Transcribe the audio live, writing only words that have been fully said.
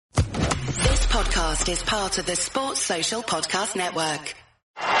podcast is part of the Sports Social Podcast Network.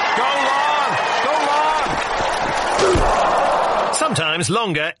 Go long! Go long! Sometimes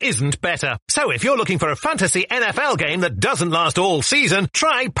longer isn't better. So if you're looking for a fantasy NFL game that doesn't last all season,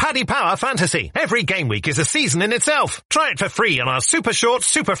 try Paddy Power Fantasy. Every game week is a season in itself. Try it for free on our super short,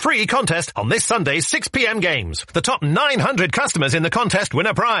 super free contest on this Sunday's 6 p.m. games. The top 900 customers in the contest win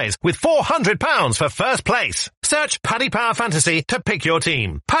a prize with £400 for first place. Search Paddy Power Fantasy to pick your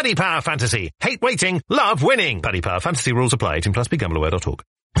team. Paddy Power Fantasy. Hate waiting, love winning. Paddy Power Fantasy rules apply. 18 plus begambleaware.org.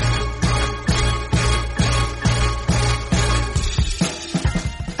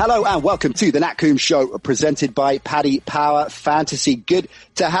 Hello and welcome to the Nat Coombs Show, presented by Paddy Power Fantasy. Good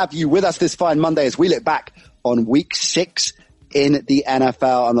to have you with us this fine Monday as we look back on week 6 in the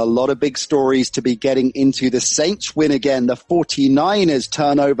NFL, and a lot of big stories to be getting into. The Saints win again, the 49ers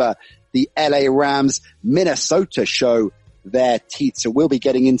turn over the LA Rams, Minnesota show their teeth. So we'll be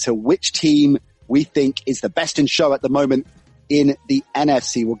getting into which team we think is the best in show at the moment in the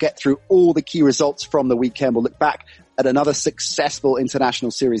NFC. We'll get through all the key results from the weekend. We'll look back at another successful international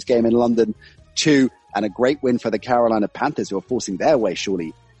series game in London too, and a great win for the Carolina Panthers, who are forcing their way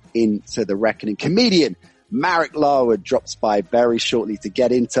surely into the reckoning. Comedian Marek Larwood drops by very shortly to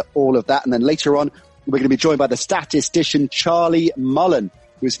get into all of that. And then later on, we're going to be joined by the statistician Charlie Mullen,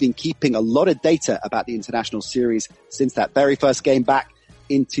 who's been keeping a lot of data about the international series since that very first game back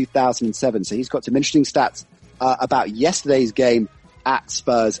in 2007. So he's got some interesting stats about yesterday's game at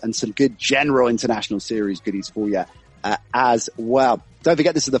Spurs and some good general international series goodies for you as well. Don't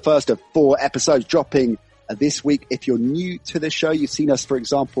forget, this is the first of 4 episodes dropping this week. If you're new to the show, you've seen us, for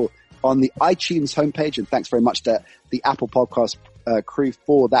example, on the iTunes homepage, and thanks very much to the Apple Podcast crew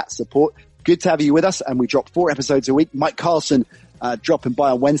for that support. Good to have you with us, and we drop 4 episodes a week. Mike Carlson dropping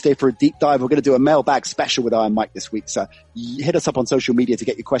by on Wednesday for a deep dive. We're going to do a mailbag special with Iron Mike this week, so hit us up on social media to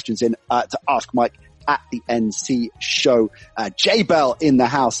get your questions in to Ask Mike at the NC show. Jay Bell in the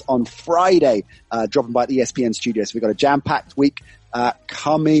house on Friday, dropping by at the ESPN studio. So we've got a jam-packed week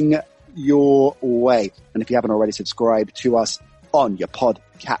coming your way. And if you haven't already, subscribed to us on your pod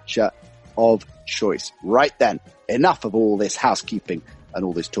catcher of choice. Right then, enough of all this housekeeping and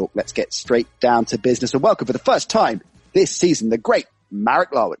all this talk. Let's get straight down to business, and welcome for the first time this season, the great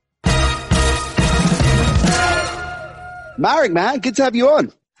Marek Larwood. Marek, man, good to have you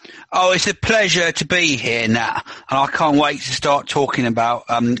on. Oh, it's a pleasure to be here, Nat, and I can't wait to start talking about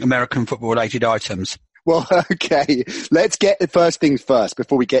American football-related items. Well, okay, let's get the first things first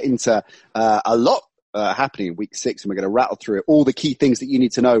before we get into a lot happening in week 6, and we're going to rattle through it, all the key things that you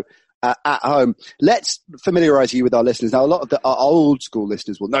need to know at home. Let's familiarize you with our listeners. Now, a lot of our old school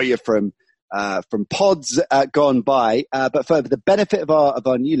listeners will know you from pods gone by, but for the benefit of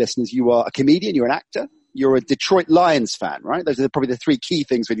our new listeners, you are a comedian, you're an actor, you're a Detroit Lions fan, right? Those are probably the 3 key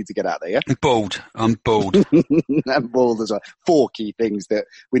things we need to get out there, yeah? I'm bald. I'm bald as well. 4 key things that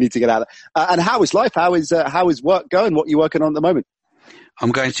we need to get out there. And how is life? How is work going? What are you working on at the moment?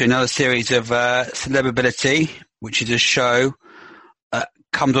 I'm going to another series of Celebrability, which is a show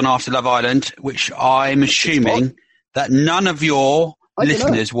comes on after Love Island, which I'm assuming that none of your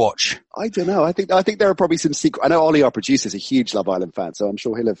listeners watch. I don't know. I think there are probably some secret. I know Ollie, our producer, is a huge Love Island fan, so I'm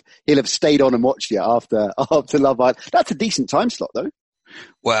sure he'll have stayed on and watched you after Love Island. That's a decent time slot, though.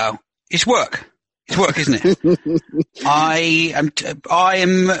 Well, it's work. It's work, isn't it? I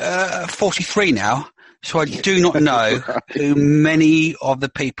am 43 now, so I do not know who many of the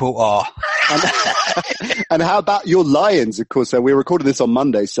people are. And how about your Lions, of course? We're recording this on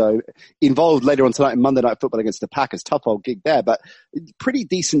Monday, so involved later on tonight in Monday Night Football against the Packers. Tough old gig there, but pretty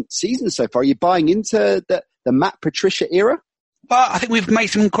decent season so far. Are you buying into the Matt Patricia era? Well, I think we've made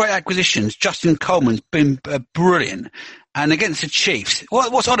some great acquisitions. Justin Coleman's been brilliant. And against the Chiefs,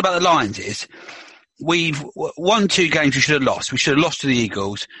 what's odd about the Lions is we've won 2 games we should have lost. We should have lost to the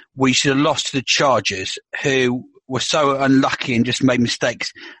Eagles. We should have lost to the Chargers, who were so unlucky and just made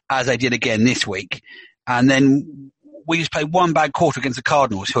mistakes, as they did again this week. And then we just played 1 bad quarter against the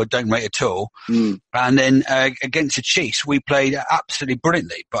Cardinals, who I don't rate at all. And then against the Chiefs, we played absolutely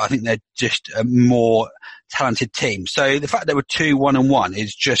brilliantly, but I think they're just a more talented team. So the fact that we're 2-1-1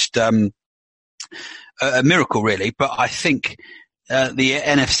 is just a miracle, really. But I think the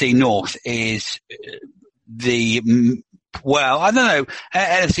NFC North is well, I don't know,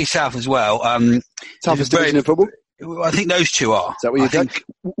 NFC South as well. Toughest division in football? I think those 2 are. Is that what you think?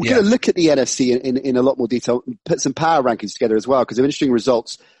 We're going to look at the NFC in a lot more detail, put some power rankings together as well, because of interesting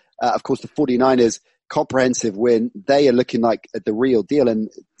results. Of course, the 49ers, comprehensive win. They are looking like the real deal.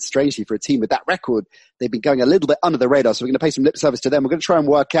 And strangely, for a team with that record, they've been going a little bit under the radar. So we're going to pay some lip service to them. We're going to try and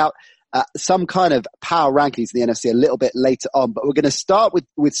work out some kind of power rankings in the NFC a little bit later on, but we're going to start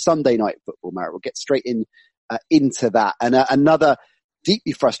with Sunday night football, Marek. We'll get straight into that. And another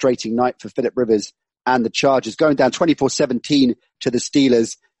deeply frustrating night for Phillip Rivers and the Chargers, going down 24-17 to the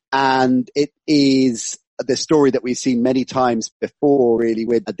Steelers. And it is the story that we've seen many times before, really,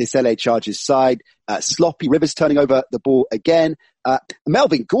 with this LA Chargers side. Sloppy Rivers turning over the ball again.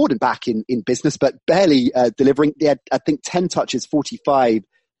 Melvin Gordon back in business, but barely delivering. He had, I think, 10 touches, 45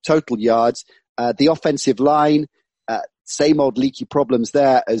 total yards. The offensive line, same old leaky problems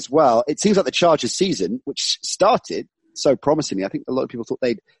there as well. It seems like the Chargers season, which started so promisingly, I think a lot of people thought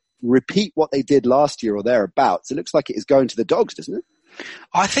they'd repeat what they did last year or thereabouts. It looks like it is going to the dogs, doesn't it?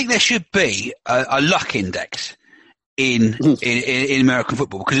 I think there should be a luck index in American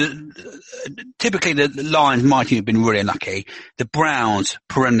football, because typically the Lions might have been really unlucky, the Browns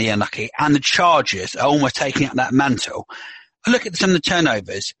perennially unlucky, and the Chargers are almost taking up that mantle. I look at some of the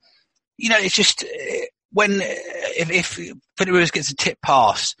turnovers. It's just if Phillip Rivers gets a tip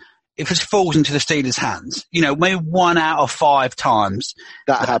pass, if it falls into the Steelers' hands, maybe 1 out of 5 times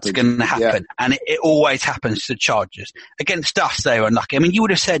that's going to happen. Yeah. And it always happens to the Chargers. Against us, they were unlucky. I mean, you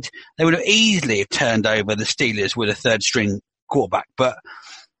would have said they would have easily have turned over the Steelers with a third string quarterback, but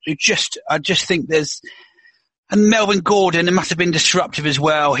I just think and Melvin Gordon, it must have been disruptive as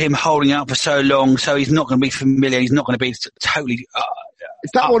well, him holding out for so long, so he's not going to be familiar, he's not going to be totally is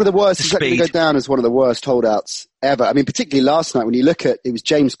that one of the worst? Is that going to go down as one of the worst holdouts ever? I mean, particularly last night when you look at, it was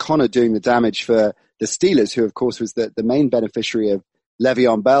James Conner doing the damage for the Steelers, who of course was the main beneficiary of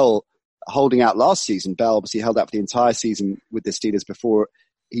Le'Veon Bell holding out last season. Bell obviously held out for the entire season with the Steelers before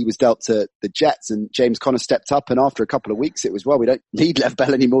he was dealt to the Jets, and James Conner stepped up, and after a couple of weeks it was, well, we don't need Lev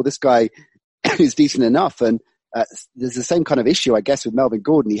Bell anymore. This guy is decent enough. And there's the same kind of issue, I guess, with Melvin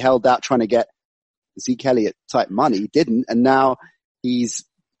Gordon. He held out trying to get Zeke Elliott type money. He didn't, and now he's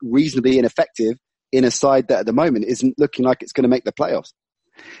reasonably ineffective in a side that at the moment isn't looking like it's going to make the playoffs.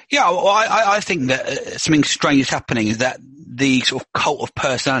 Yeah, well, I think that something strange is happening, is that the sort of cult of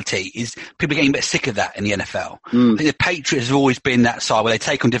personality is people are getting a bit sick of that in the NFL. I think the Patriots have always been that side where they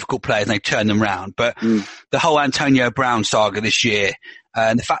take on difficult players and they turn them around. But the whole Antonio Brown saga this year,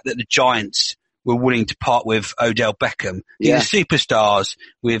 and the fact that the Giants were willing to part with Odell Beckham. These are superstars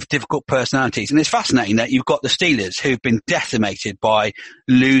with difficult personalities. And it's fascinating that you've got the Steelers who've been decimated by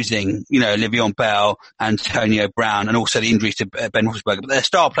losing, Le'Veon Bell, Antonio Brown, and also the injuries to Ben Roethlisberger. But they're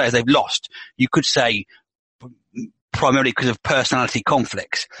star players they've lost. You could say primarily because of personality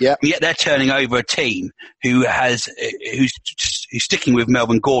conflicts. Yeah. And yet they're turning over a team who's sticking with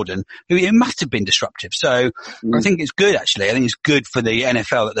Melvin Gordon, who it must have been disruptive. So I think it's good, actually. I think it's good for the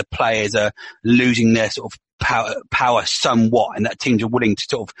NFL that the players are losing their sort of power somewhat, and that teams are willing to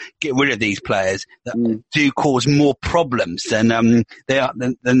sort of get rid of these players that do cause more problems than they are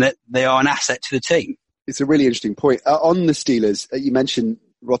an asset to the team. It's a really interesting point. On the Steelers, you mentioned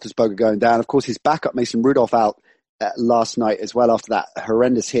Roethlisberger going down. Of course, his backup Mason Rudolph out last night as well after that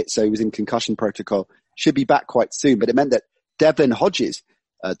horrendous hit, so he was in concussion protocol. Should be back quite soon, but it meant that Devlin Hodges,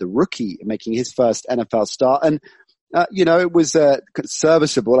 the rookie, making his first NFL start, and it was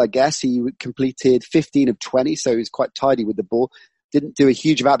serviceable, I guess. He completed 15 of 20, so he was quite tidy with the ball. Didn't do a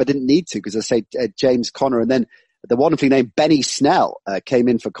huge amount, but didn't need to, because I say James Conner, and then the wonderfully named Benny Snell came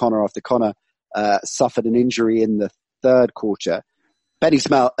in for Conner after Conner suffered an injury in the third quarter. Benny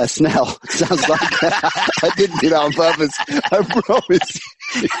Snell sounds like I didn't do that on purpose. I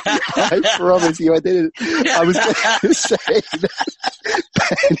promise you I didn't. I was going to say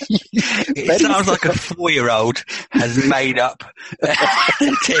It sounds like a 4-year-old has made up a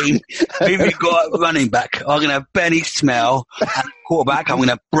team. We've got running back. I'm going to have Benny Snell, and quarterback I'm going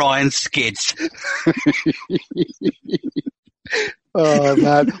to have Brian Skids. Oh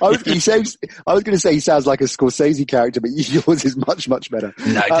man, I was going to say he sounds like a Scorsese character, but yours is much, much better.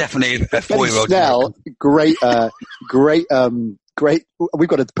 No, definitely a 4-year-old. Snell, great. We've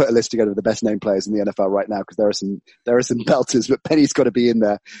got to put a list together of the best named players in the NFL right now, because there are some belters, but Penny's got to be in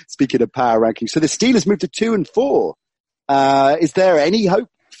there. Speaking of power rankings, so the Steelers moved to 2-4. Is there any hope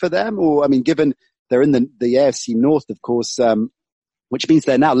for them? Or, I mean, given they're in the AFC North, of course, which means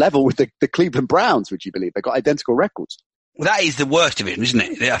they're now level with the Cleveland Browns, would you believe? They've got identical records. Well, that is the worst division, isn't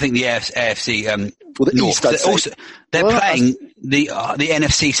it? I think the AFC the North. East, They're playing the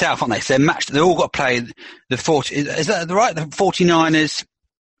NFC South, aren't they? So they're matched. They've all got to play the 40. Is that right? The 49ers,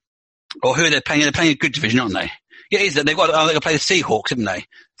 or who are they playing? They're playing a good division, aren't they? Yeah, it is. They've got to play the Seahawks, haven't they?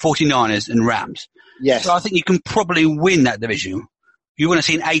 49ers and Rams. Yes. So I think you can probably win that division. You want to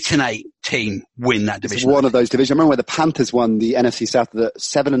see an 8-8 team win that division. It's one of those divisions. I remember when the Panthers won the NFC South, the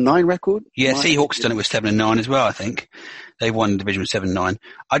 7-9 record. Yeah, Seahawks done it with 7-9 as well, I think. They won the division with 7-9.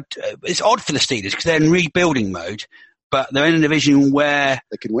 It's odd for the Steelers because they're in rebuilding mode, but they're in a division where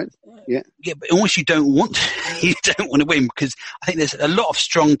they can win. Yeah, but almost you don't want to win because I think there's a lot of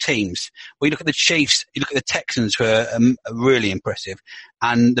strong teams. When you look at the Chiefs, you look at the Texans, who are really impressive,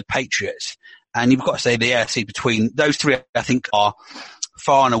 and the Patriots. And you've got to say the AFC between those three, I think, are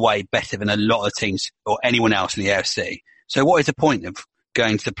far and away better than a lot of teams or anyone else in the AFC. So what is the point of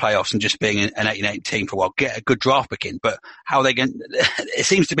going to the playoffs and just being an 8-8 team for a while? Get a good draft pick in, but how they going? It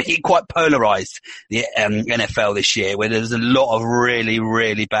seems to be quite polarized, the NFL this year, where there's a lot of really,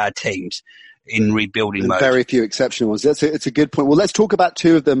 really bad teams in rebuilding mode. Very few exceptional ones. It's a good point. Well, let's talk about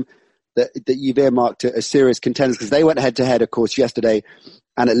two of them that you've earmarked as serious contenders because they went head to head, of course, yesterday,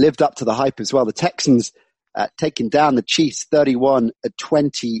 and it lived up to the hype as well. The Texans taking down the Chiefs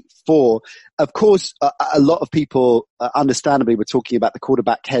 31-24. Of course, a lot of people, understandably, were talking about the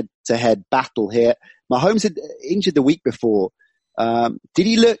quarterback head-to-head battle here. Mahomes had injured the week before. Did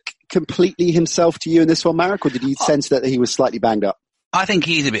he look completely himself to you in this one, Marek, or did you sense that he was slightly banged up? I think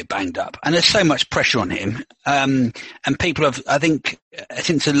he's a bit banged up, and there's so much pressure on him. And people have, I think,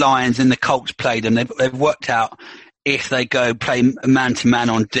 since the Lions and the Colts played him, they've worked out if they go play man-to-man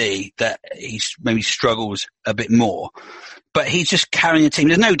on D, that he maybe struggles a bit more. But he's just carrying the team.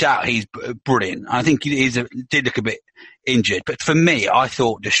 There's no doubt he's brilliant. I think he did look a bit injured. But for me, I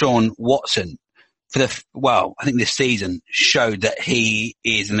thought Deshaun Watson, I think this season showed that he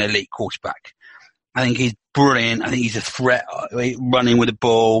is an elite quarterback. I think he's brilliant. I think he's a threat running with the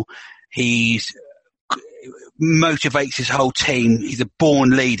ball. He motivates his whole team. He's a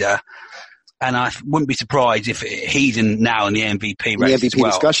born leader. And I wouldn't be surprised if he's now in the MVP race the MVP as well.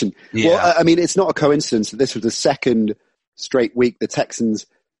 discussion. Yeah. Well, I mean, it's not a coincidence that this was the second straight week the Texans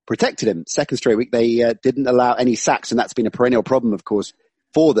protected him. Second straight week they didn't allow any sacks, and that's been a perennial problem, of course,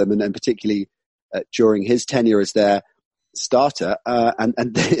 for them, and particularly during his tenure as their starter.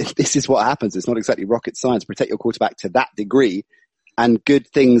 And this is what happens. It's not exactly rocket science. Protect your quarterback to that degree, and good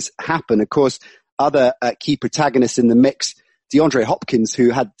things happen. Of course, other key protagonists in the mix, DeAndre Hopkins, who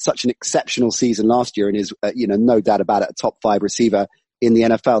had such an exceptional season last year and is, no doubt about it, a top 5 receiver in the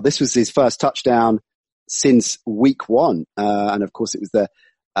NFL. This was his first touchdown since week 1. And of course it was the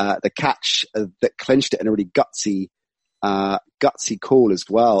catch that clinched it, and a really gutsy call as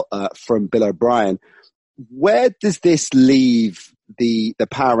well, from Bill O'Brien. Where does this leave the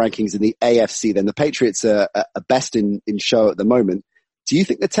power rankings in the AFC then? The Patriots are best in show at the moment. Do you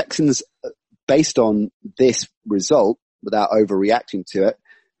think the Texans, based on this result, without overreacting to it,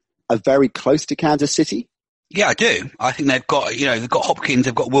 are very close to Kansas City? Yeah, I do. I think they've got Hopkins,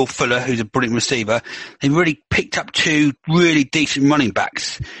 they've got Will Fuller, who's a brilliant receiver. They've really picked up 2 really decent running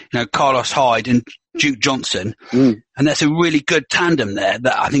backs, Carlos Hyde and Duke Johnson. And that's a really good tandem there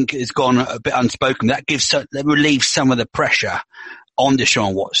that I think has gone a bit unspoken. That relieves some of the pressure on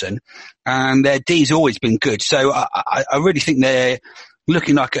Deshaun Watson. And their D's always been good. So I really think they're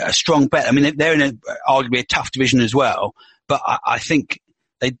looking like a strong bet. I mean, they're in arguably a tough division as well, but I think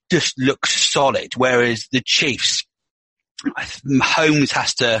they just look solid. Whereas the Chiefs, Mahomes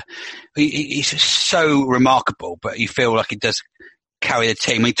he's so remarkable, but you feel like he does carry the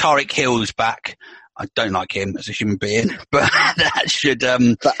team. I mean, Tyreek Hill's back. I don't like him as a human being, but that should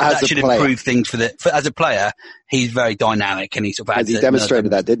improve things as a player. He's very dynamic, and he sort of he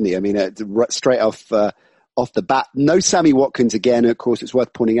demonstrated that, didn't he? I mean, straight off the bat. No Sammy Watkins again, of course, it's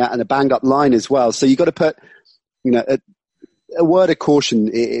worth pointing out, and a banged up line as well. So you got to put, a word of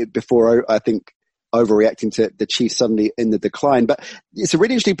caution before, I think, overreacting to the Chiefs suddenly in the decline. But it's a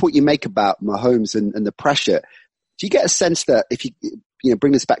really interesting point you make about Mahomes and the pressure. Do you get a sense that if you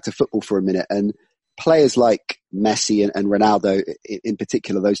bring this back to football for a minute, and players like Messi and Ronaldo in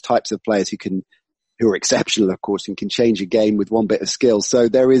particular, those types of players who are exceptional, of course, and can change a game with one bit of skill. So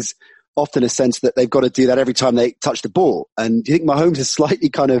there is often a sense that they've got to do that every time they touch the ball. And do you think Mahomes is slightly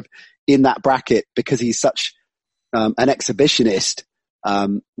kind of in that bracket because he's such an exhibitionist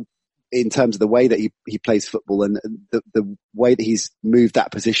in terms of the way that he plays football and the way that he's moved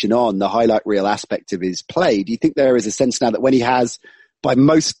that position on, the highlight reel aspect of his play? Do you think there is a sense now that when he has, by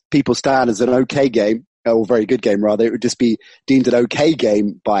most people's standards, an okay game, or very good game rather, it would just be deemed an okay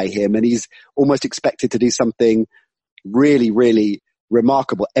game by him, and he's almost expected to do something really, really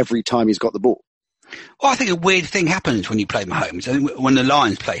remarkable every time he's got the ball? Well, I think a weird thing happens when you play Mahomes. I think when the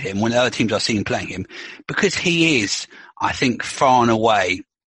Lions play him, when the other teams I've seen playing him, because he is, I think, far and away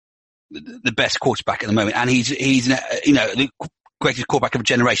the best quarterback at the moment. And he's the greatest quarterback of a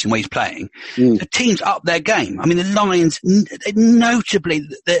generation where he's playing. The teams up their game. I mean, the Lions, notably,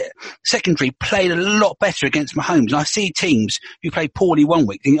 the secondary played a lot better against Mahomes. And I see teams who play poorly one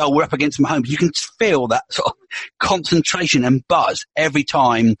week thinking, oh, we're up against Mahomes. You can feel that sort of concentration and buzz every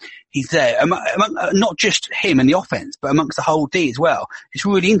time he's there. Not just him and the offense, but amongst the whole D as well. It's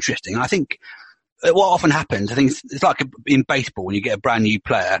really interesting. I think what often happens, I think it's like in baseball when you get a brand new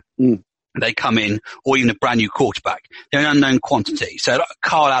player. They come in, or even a brand new quarterback. They're an unknown quantity. So like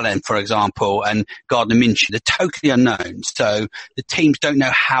Carl Allen, for example, and Gardner Minshew, they're totally unknown. So the teams don't know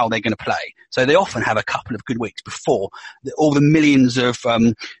how they're going to play. So they often have a couple of good weeks before all the millions of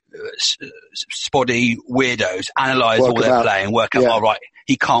spotty weirdos analyse all their play and work out, all right,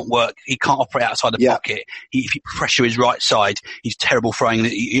 he can't operate outside the pocket. If you pressure his right side, he's terrible throwing.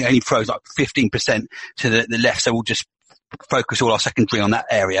 He only throws like 15% to the left, so we'll just focus all our secondary on that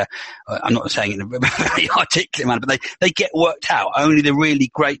area. I'm not saying it in a very articulate manner, but they get worked out. Only the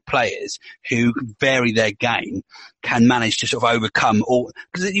really great players who vary their game can manage to sort of overcome all,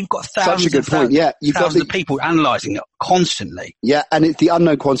 because you've got thousands of people analysing it constantly. Yeah, and it's the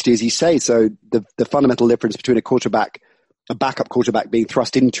unknown quantity, as you say. So the fundamental difference between a backup quarterback being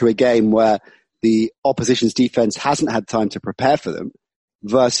thrust into a game where the opposition's defense hasn't had time to prepare for them,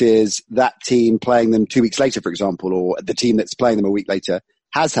 versus that team playing them 2 weeks later, for example, or the team that's playing them a week later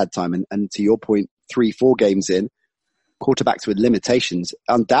has had time. And to your point, 3-4 games in, quarterbacks with limitations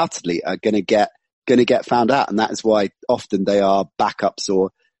undoubtedly are going to get found out. And that is why often they are backups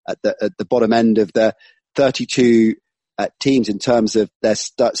or at the bottom end of the 32 teams in terms of their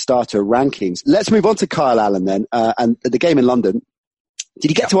starter rankings. Let's move on to Kyle Allen then, and the game in London.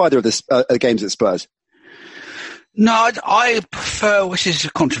 Did you get to either of the games at Spurs? No, I prefer, which is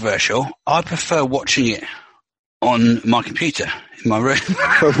controversial, I prefer watching it on my computer in my room.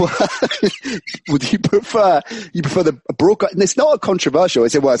 Would you prefer the broadcast? And it's not controversial.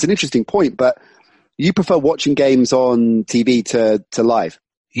 It's an interesting point, but you prefer watching games on TV to live?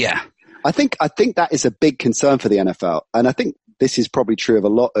 Yeah. I think that is a big concern for the NFL. And I think this is probably true of a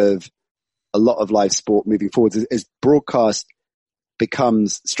lot of live sport moving forward as broadcast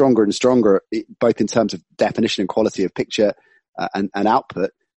becomes stronger and stronger, both in terms of definition and quality of picture and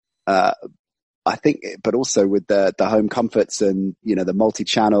output. I think, but also with the home comforts and, the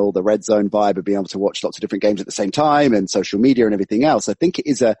multi-channel, the red zone vibe of being able to watch lots of different games at the same time and social media and everything else. I think it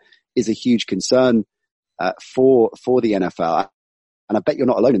is a huge concern for the NFL. And I bet you're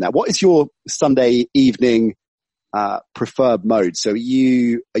not alone in that. What is your Sunday evening preferred mode? So are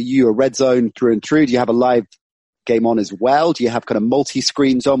you a red zone through and through? Do you have a live game on as well? Do you have kind of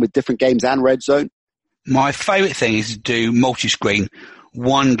multi-screens on with different games and red zone? My favourite thing is to do multi-screen,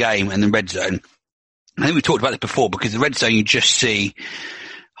 one game and then red zone. I think we talked about this before, because the red zone you just see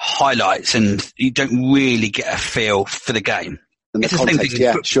highlights and you don't really get a feel for the game. And it's the context, the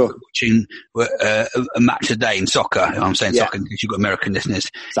same thing sure. Watching a match a day in soccer. I'm saying soccer because you've got American listeners.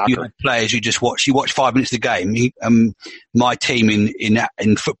 Exactly. You have players you watch 5 minutes of the game. My team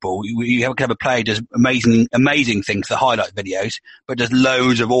in football, you have a player who does amazing things, the highlight videos, but does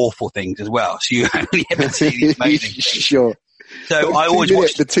loads of awful things as well. So you only ever see these amazing things. Sure. So I always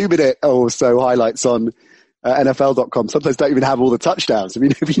watch the 2 minute or so highlights on NFL.com. Sometimes don't even have all the touchdowns. I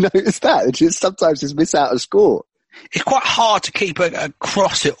mean, have you noticed that? It just sometimes just miss out a score. It's quite hard to keep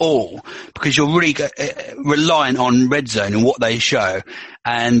across it all because you're really relying on red zone and what they show.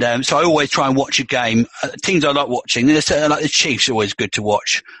 And so I always try and watch a game. Teams I like watching, like the Chiefs are always good to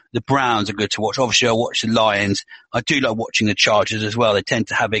watch. The Browns are good to watch. Obviously, I watch the Lions. I do like watching the Chargers as well. They tend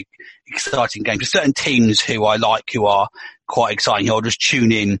to have exciting games. There's certain teams who I like who are quite exciting. I'll just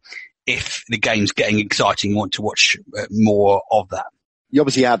tune in if the game's getting exciting and want to watch more of that. You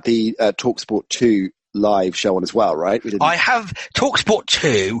obviously have the TalkSport 2 live show on as well, right? I have TalkSport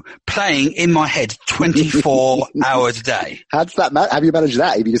 2 playing in my head 24 hours a day. How does that have you managed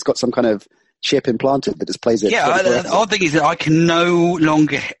that? Have you just got some kind of chip implanted that just plays it? Yeah, the odd thing is that I can no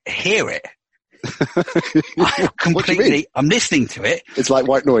longer hear it. I'm listening to it. It's like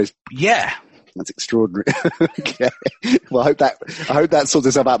white noise. Yeah. That's extraordinary. Okay. Well, I hope that sorts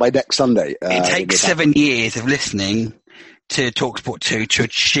itself out by next Sunday. It takes 7 years of listening to TalkSport 2 to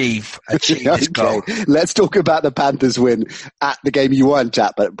achieve this goal. Let's talk about the Panthers win at the game you weren't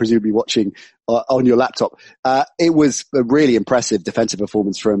at, but presumably watching on your laptop. It was a really impressive defensive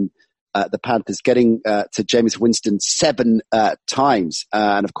performance from the Panthers, getting to Jameis Winston 7 times.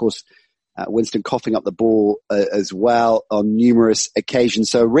 And of course, Winston coughing up the ball as well on numerous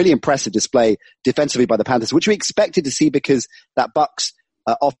occasions. So a really impressive display defensively by the Panthers, which we expected to see because that Bucs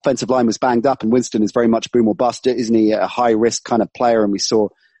offensive line was banged up, and Winston is very much boom or bust, isn't he? A high risk kind of player, and we saw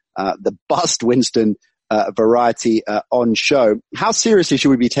the bust Winston variety on show. How seriously should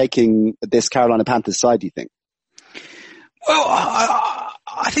we be taking this Carolina Panthers side, do you think? Well,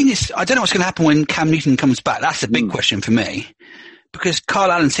 I think I don't know what's going to happen when Cam Newton comes back. That's a big question for me, because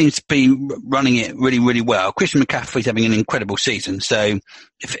Kyle Allen seems to be running it really, really well. Christian McCaffrey's having an incredible season, so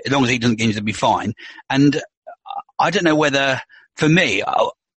as long as he doesn't get injured, he'll be fine. And I don't know whether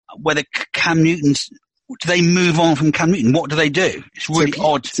Cam Newton's, do they move on from Cam Newton? What do they do? It's really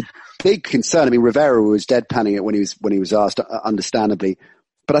odd. It's a big concern. I mean, Rivera was deadpanning it when he was asked, understandably.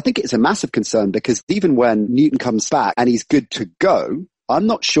 But I think it's a massive concern, because even when Newton comes back and he's good to go, I'm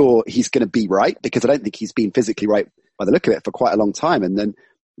not sure he's going to be right, because I don't think he's been physically right by the look of it for quite a long time. And then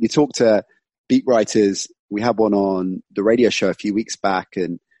you talk to beat writers. We had one on the radio show a few weeks back,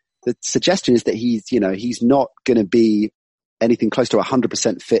 and the suggestion is that he's not going to be anything close to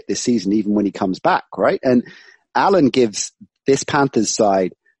 100% fit this season, even when he comes back, right? And Allen gives this Panthers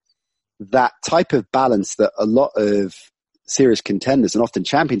side that type of balance that a lot of serious contenders and often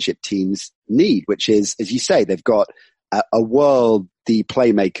championship teams need, which is, as you say, they've got a world-the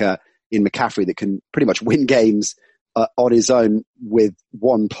playmaker in McCaffrey that can pretty much win games on his own with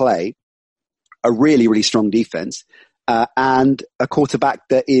one play, a really, really strong defense, and a quarterback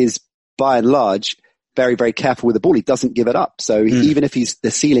that is, by and large, very, very careful with the ball. He doesn't give it up. So even if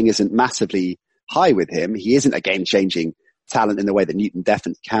the ceiling isn't massively high with him, he isn't a game-changing talent in the way that Newton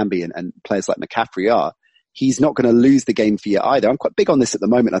definitely can be, and players like McCaffrey are. He's not going to lose the game for you either. I'm quite big on this at the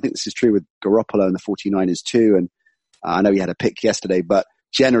moment. I think this is true with Garoppolo and the 49ers too. And I know he had a pick yesterday, but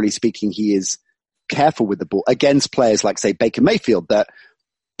generally speaking, he is careful with the ball against players like, say, Baker Mayfield, that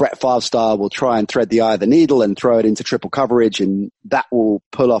Brett Favre style will try and thread the eye of the needle and throw it into triple coverage, and that will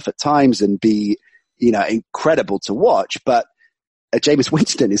pull off at times and be, incredible to watch. But Jameis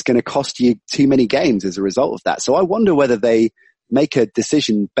Winston is going to cost you too many games as a result of that. So I wonder whether they make a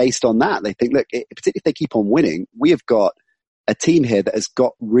decision based on that. They think, look, particularly if they keep on winning, we have got a team here that has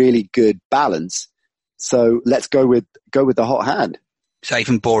got really good balance. So let's go with the hot hand. Safe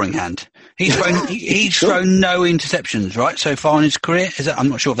and boring hand. He's thrown no interceptions, right, so far in his career. I'm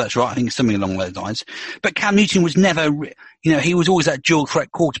not sure if that's right. I think it's something along those lines. But Cam Newton was never, he was always that dual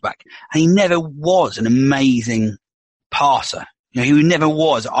threat quarterback, and he never was an amazing passer. He never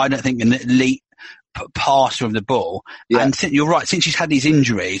was, I don't think, an elite passer of the ball. Yeah. And you're right, since he's had these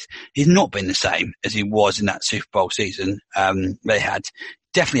injuries, he's not been the same as he was in that Super Bowl season they had.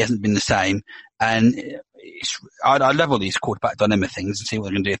 Definitely hasn't been the same. And I love all these quarterback dilemma things and see what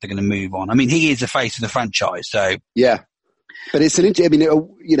they're going to do if they're going to move on. I mean, he is the face of the franchise, so. Yeah. But it's if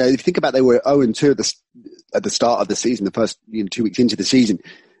you think about, they were 0-2 at the start of the season, the first 2 weeks into the season.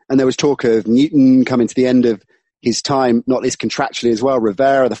 And there was talk of Newton coming to the end of his time, not least contractually as well.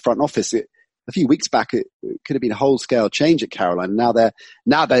 Rivera, the front office, a few weeks back, it could have been a whole scale change at Carolina. Now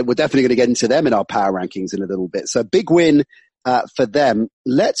we're definitely going to get into them in our power rankings in a little bit. So big win for them.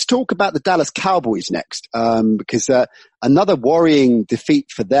 Let's talk about the Dallas Cowboys next, because another worrying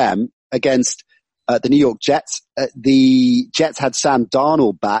defeat for them against the New York Jets. The Jets had Sam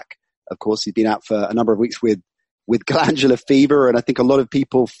Darnold back. Of course, he'd been out for a number of weeks with glandular fever, and I think a lot of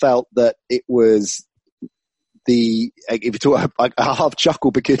people felt that it was if you talk a half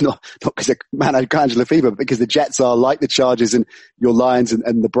chuckle, because not because a man had glandular fever, but because the Jets are like the Chargers and your Lions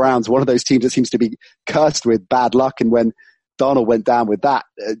and the Browns, one of those teams that seems to be cursed with bad luck. And when Darnold went down with that,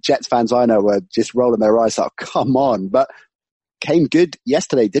 Jets fans I know were just rolling their eyes like, come on. But came good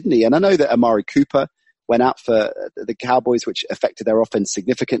yesterday, didn't he? And I know that Amari Cooper went out for the Cowboys, which affected their offense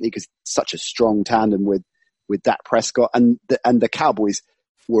significantly because such a strong tandem with Dak Prescott, and the Cowboys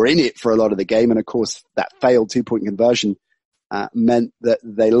were in it for a lot of the game. And of course, that failed 2-point conversion meant that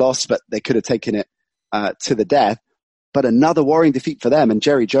they lost, but they could have taken it to the death. But another worrying defeat for them. And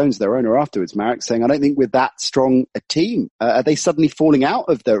Jerry Jones, their owner afterwards, Marek, saying, I don't think with that strong a team, are they suddenly falling out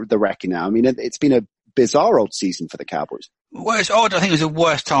of the reckoning now? I mean, it's been a bizarre old season for the Cowboys. Well, it's odd. I think it was the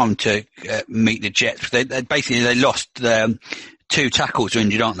worst time to meet the Jets. They lost two tackles are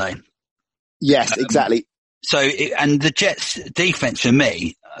injured, aren't they? Yes, exactly. And the Jets defense, for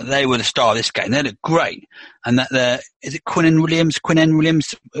me, they were the star of this game. They looked great. And is it Quinnen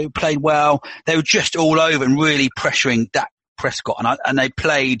Williams who played well? They were just all over and really pressuring Dak Prescott. And they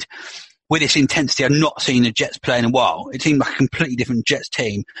played with this intensity I've not seen the Jets play in a while. It seemed like a completely different Jets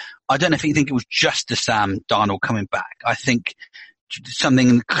team. I don't know if you think it was just the Sam Darnold coming back. I think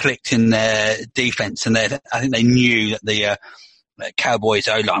something clicked in their defense, and I think they knew that the Cowboys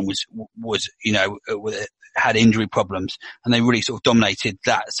O-line was had injury problems, and they really sort of dominated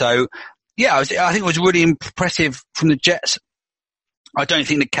that. So, yeah, I think it was really impressive from the Jets. I don't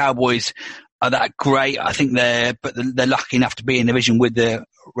think the Cowboys are that great. I think they're lucky enough to be in the division with the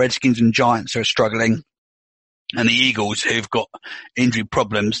Redskins and Giants who are struggling. and the Eagles, who've got injury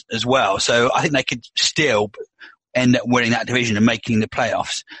problems as well. So I think they could still end up winning that division and making the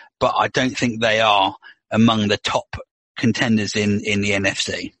playoffs, but I don't think they are among the top contenders in the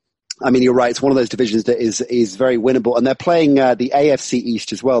NFC. I mean, you're right. It's one of those divisions that is very winnable, and they're playing the AFC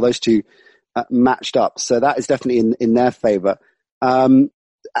East as well. Those two matched up, so that is definitely in their favour.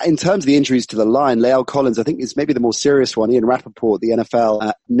 In terms of the injuries to the line, Lael Collins, I think, is maybe the more serious one. Ian Rappaport, the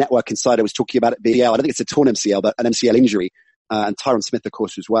NFL Network insider, was talking about it being MCL. I don't think it's a torn MCL, but an MCL injury. And Tyron Smith, of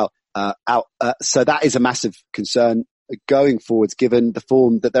course, as well, out. So that is a massive concern going forwards, given the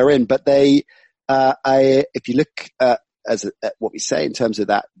form that they're in. But if you look at what we say in terms of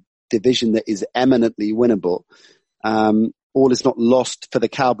that division that is eminently winnable, all is not lost for the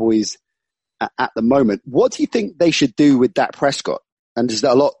Cowboys at the moment. What do you think they should do with Dak Prescott? And does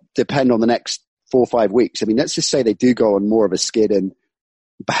that a lot depend on the next 4 or 5 weeks? I mean, let's just say they do go on more of a skid, and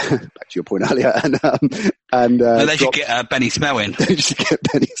back to your point earlier, no, they should get Benny Snell in. They should get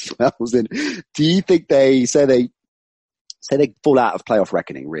Benny Snells in. Do you think they fall out of playoff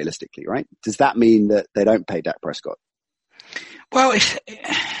reckoning realistically? Right? Does that mean that they don't pay Dak Prescott? Well, look,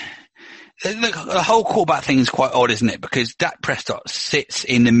 the whole quarterback thing is quite odd, isn't it? Because Dak Prescott sits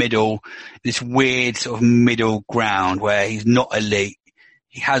in the middle, this weird sort of middle ground where he's not elite.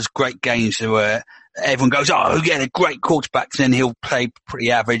 He has great games where everyone goes, oh, yeah, they're great quarterbacks, and then he'll play pretty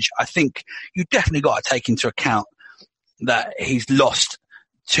average. I think you definitely got to take into account that he's lost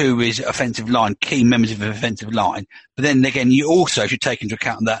to his offensive line, key members of the offensive line. But then again, you also should take into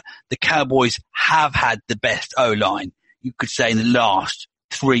account that the Cowboys have had the best O-line, you could say, in the last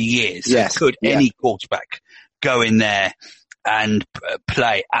 3 years. Yes. So could any quarterback go in there and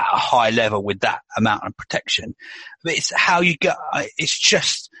play at a high level with that amount of protection? But it's how you get, it's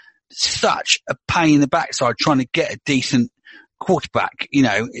just such a pain in the backside trying to get a decent quarterback, you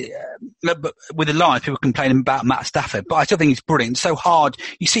know. But with the Lions, people complain about Matt Stafford, but I still think it's brilliant. It's so hard.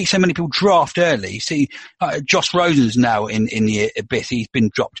 You see so many people draft early. You see Josh Rosen's now in the abyss. He's been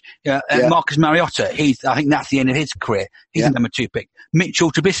dropped. Marcus Mariota, I think that's the end of his career. He's the number 2 pick.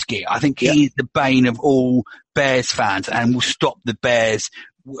 Mitchell Trubisky, I think he's the bane of all Bears fans and will stop the Bears,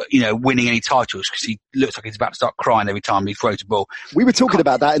 you know, winning any titles, because he looks like he's about to start crying every time he throws the ball. We were talking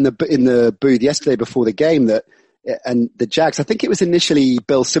about that in the booth yesterday before the game, and the Jags, I think it was initially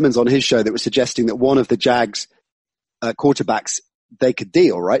Bill Simmons on his show that was suggesting that one of the Jags quarterbacks they could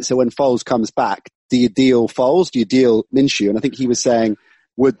deal, right? So when Foles comes back, do you deal Foles? Do you deal Minshew? And I think he was saying,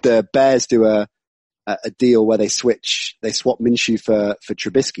 would the Bears do a deal where they swap Minshew for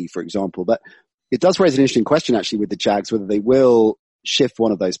Trubisky, for example? But it does raise an interesting question actually with the Jags, whether they will shift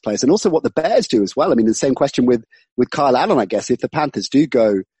one of those players, and also what the Bears do as well. I mean, the same question with Kyle Allen, I guess. If the Panthers do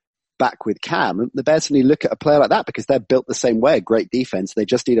go back with Cam, the Bears certainly look at a player like that because they're built the same way. Great defense. They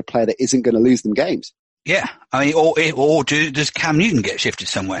just need a player that isn't going to lose them games. Yeah, I mean, does Cam Newton get shifted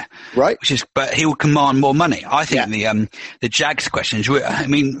somewhere? Right. But he will command more money. I think the Jags question is, I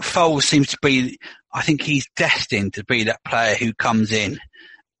mean, Foles seems to be, I think he's destined to be that player who comes in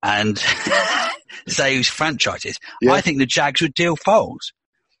and saves franchises. Yeah. I think the Jags would deal Foles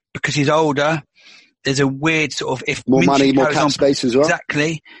because he's older. There's a weird sort of, if more Minshew money, more cap space as well.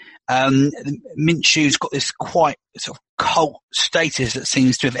 Exactly. Minshew's got this quite sort of cult status that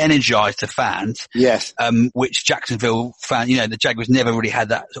seems to have energized the fans. Yes. Which Jacksonville fan, you know, the Jaguars never really had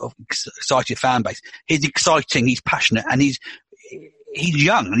that sort of excited fan base. He's exciting, he's passionate, and he's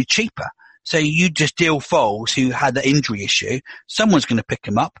young and he's cheaper. So you just deal Foles, who had the injury issue. Someone's going to pick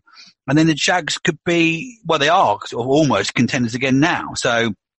him up, and then the Jags could be, well, they are sort of almost contenders again now.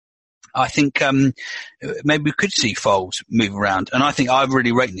 So I think maybe we could see Foles move around, and I think I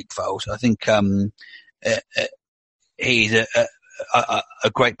really rate Nick Foles. I think he's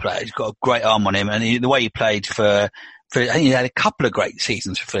a great player. He's got a great arm on him, and the way he played for I think he had a couple of great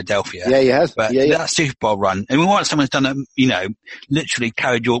seasons for Philadelphia. Yeah, he has. But that Super Bowl run, and we want someone who's done it, you know, literally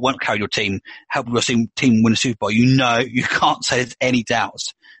carried your team, helped your team win a Super Bowl. You know, you can't say there's any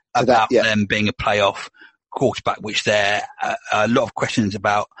doubts about them being a playoff quarterback, which there are a lot of questions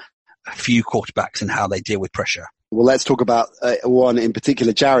about a few quarterbacks and how they deal with pressure. Well, let's talk about one in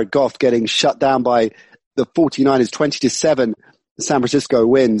particular, Jared Goff getting shut down by the 49ers 20-7. San Francisco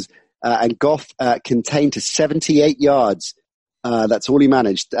wins, and Goff contained to 78 yards. That's all he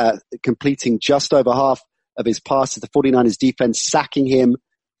managed, completing just over half of his passes. The 49ers defense sacking him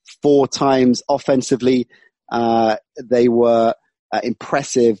 4 times offensively. They were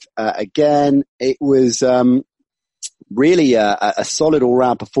impressive again. It was really a solid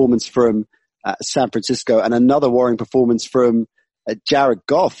all-round performance from San Francisco, and another worrying performance from Jared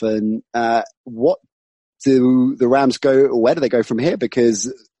Goff. And what do the Rams go, or where do they go from here?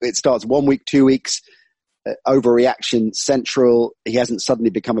 Because it starts 1 week, 2 weeks, overreaction central. He hasn't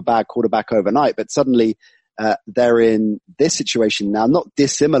suddenly become a bad quarterback overnight, but suddenly they're in this situation now, not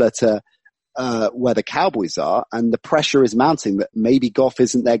dissimilar to where the Cowboys are, and the pressure is mounting that maybe Goff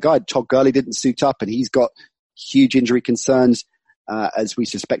isn't their guy. Todd Gurley didn't suit up, and he's got huge injury concerns, as we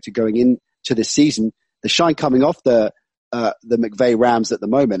suspected going into this season. The shine coming off the McVay Rams at the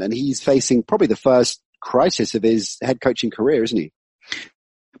moment, and he's facing probably the first crisis of his head coaching career, isn't he?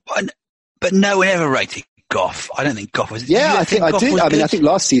 But no one ever rated Goff. I don't think Goff was. Yeah, I think I did. I mean, I think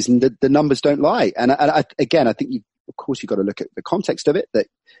last season the numbers don't lie, and I think of course you've got to look at the context of it. That,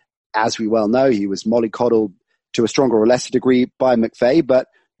 as we well know, he was mollycoddled to a stronger or lesser degree by McVay, but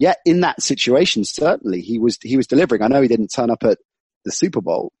yeah, in that situation, certainly he was delivering. I know he didn't turn up at the Super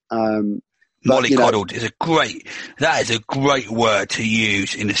Bowl. Mollycoddled is a great word to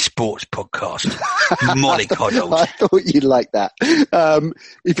use in a sports podcast. Mollycoddled. I thought you'd like that.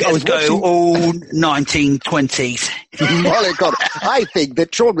 Let's go all 1920s. Mollycoddle. I think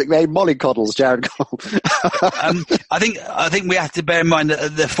that Sean McVay mollycoddles Jared Goff. I think we have to bear in mind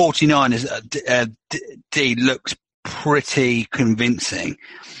that the 49ers D looks pretty convincing.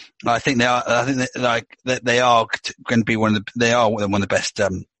 I think they are. I think that they are going to be one of the best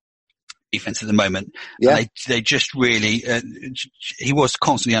defense at the moment. Yeah. And they just really, he was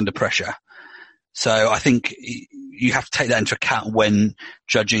constantly under pressure. So I think you have to take that into account when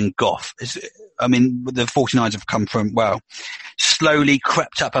judging Goff. I mean, the 49ers have come from, slowly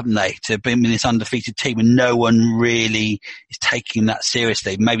crept up, haven't they, to being this undefeated team, and no one really is taking that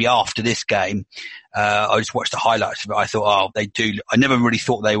seriously. Maybe after this game, I just watched the highlights of it. I thought, they do. I never really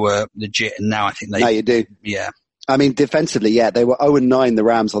thought they were legit, and now I think they. Now you do. Yeah. I mean, defensively, they were 0-9, the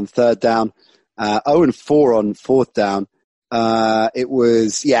Rams, on third down, 0-4 on fourth down. It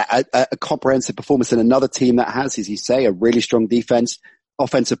was, a comprehensive performance in another team that has, as you say, a really strong defense.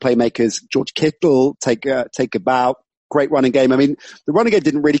 Offensive playmakers, George Kittle, take a bow. Great running game. I mean, the running game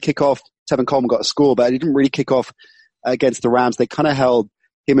didn't really kick off. Tevin Coleman got a score, but it didn't really kick off against the Rams. They kind of held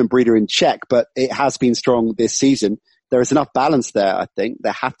him and Breeder in check, but it has been strong this season. There is enough balance there, I think.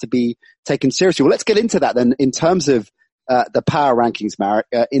 They have to be taken seriously. Well, let's get into that then in terms of the power rankings, Marek,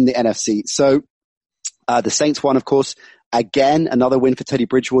 in the NFC. So the Saints won, of course. Again, another win for Teddy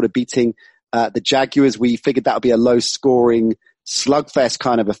Bridgewater, beating the Jaguars. We figured that would be a low-scoring slugfest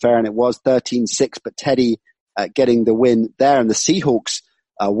kind of affair, and it was 13-6, but Teddy getting the win there. And the Seahawks,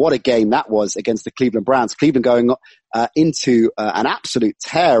 what a game that was against the Cleveland Browns. Cleveland going into an absolute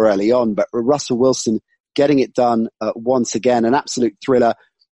tear early on, but Russell Wilson getting it done once again, an absolute thriller.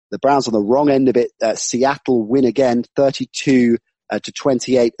 The Browns on the wrong end of it. Seattle win again, 32-28 at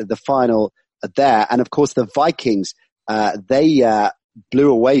the final there. And of course, the Vikings, they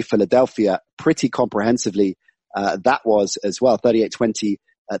blew away Philadelphia pretty comprehensively. That was as well, 38-20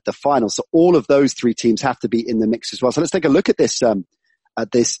 at the final. So all of those three teams have to be in the mix as well. So let's take a look at this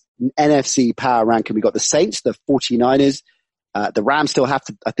NFC power ranking. We got the Saints, the 49ers. The Rams still have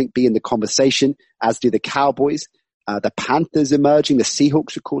to, I think, be in the conversation, as do the Cowboys. The Panthers emerging, the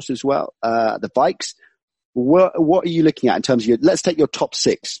Seahawks, of course, as well. The Vikes. What are you looking at in terms of let's take your top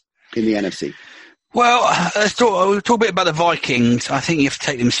six in the NFC. Well, we'll talk a bit about the Vikings. I think you have to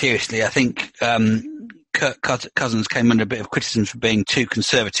take them seriously. I think Kirk Cousins came under a bit of criticism for being too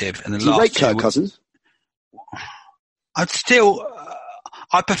conservative. And you rate Kirk Cousins? I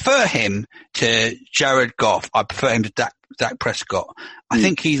prefer him to Jared Goff. I prefer him to Dak Prescott. I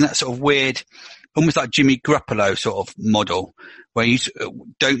think he's in that sort of weird, almost like Jimmy Garoppolo sort of model, where you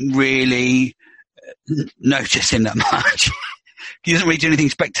don't really notice him that much. He doesn't really do anything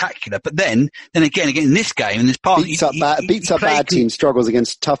spectacular. But then again in this game, and this part beats up bad teams, struggles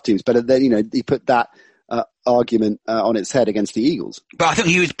against tough teams. But then he put that argument on its head against the Eagles. But I think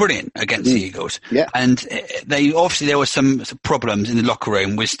he was brilliant against the Eagles. Yeah. And there were some problems in the locker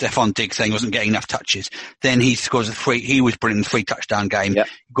room with Stephon Diggs saying he wasn't getting enough touches. Then he scores he was brilliant in the 3 touchdown game. Yep.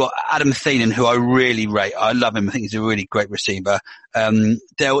 You've got Adam Thielen, who I really rate. I love him. I think he's a really great receiver. Dalvin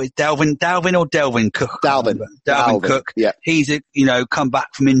Cook. Dalvin Cook. Yeah. He's come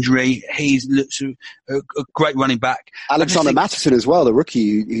back from injury. He's a great running back. Alexander Mattison as well, the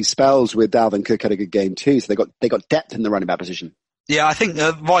rookie who spells with Dalvin Cook, had a good game too. So they got depth in the running back position. Yeah, I think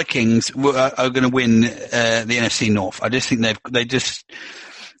the Vikings are going to win the NFC North. I just think they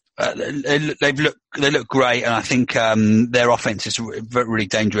look great, and I think their offense is really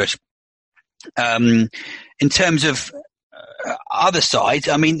dangerous. In terms of other sides,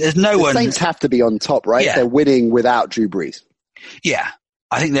 I mean, there's no one. The Saints have to be on top, right? Yeah. They're winning without Drew Brees. Yeah.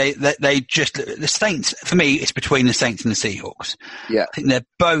 I think the Saints, for me, it's between the Saints and the Seahawks. Yeah. I think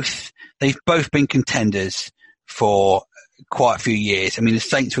they've both been contenders for quite a few years. I mean, the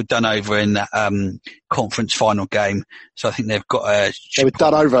Saints were done over in that conference final game, so I think they've got a... They were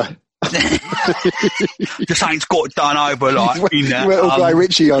done over. The Saints got done over, like, you know. Guy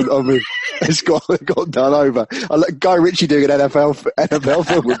Ritchie on me. It's got done over. Guy Ritchie doing an NFL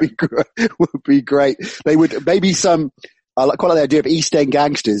film would be great. They would, maybe some... I quite like the idea of East End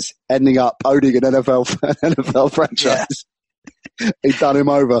gangsters ending up owning an NFL franchise. Yeah. They've done him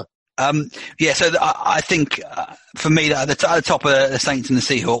over. So I think for me, at the top of the Saints and the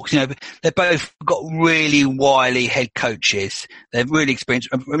Seahawks, you know, they've both got really wily head coaches. They're really experienced.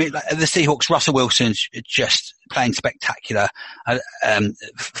 I mean, like the Seahawks, Russell Wilson's just playing spectacular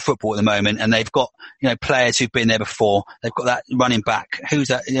football at the moment, and they've got, you know, players who've been there before. They've got that running back. Who's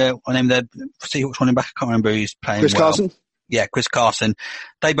that? You know, I name the Seahawks running back. I can't remember who's playing. Chris Carson. Yeah, Chris Carson.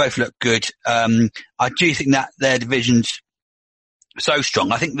 They both look good. I do think that their division's so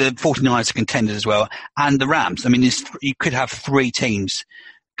strong. I think the 49ers are contenders as well, and the Rams. I mean, you could have 3 teams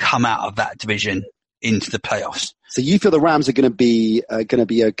come out of that division into the playoffs. So you feel the Rams are going to be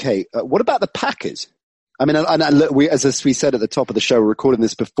okay? What about the Packers? I mean, as we said at the top of the show, we're recording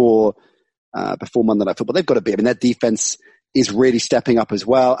this before Monday Night Football. They've got to be. I mean, their defense is really stepping up as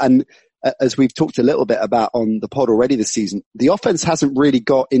well, and as we've talked a little bit about on the pod already this season, the offense hasn't really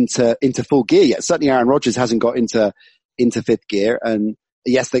got into full gear yet. Certainly, Aaron Rodgers hasn't got into fifth gear, and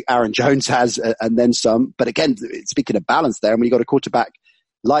yes, Aaron Jones has, and then some. But again, speaking of balance there, and when you got a quarterback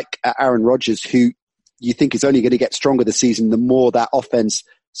like Aaron Rodgers, who you think is only going to get stronger this season, the more that offense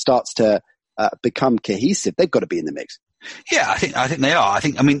starts to become cohesive, they've got to be in the mix. Yeah, I think they are.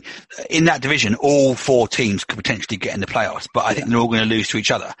 I mean, in that division, all 4 teams could potentially get in the playoffs, but I think they're all going to lose to each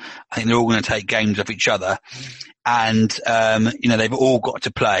other. I think they're all going to take games off each other, and you know, they've all got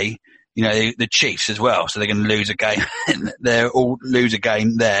to play. You know, the Chiefs as well, so they're going to lose a game. They'll all lose a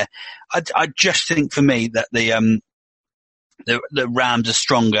game there. I just think for me that the Rams are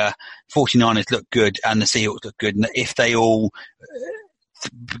stronger, 49ers look good, and the Seahawks look good. And if they all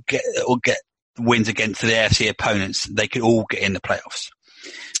get wins against the AFC opponents, they could all get in the playoffs.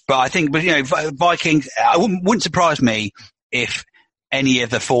 But I think, you know, Vikings, it wouldn't surprise me if any of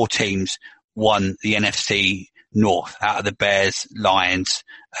the 4 teams won the NFC North out of the Bears, Lions,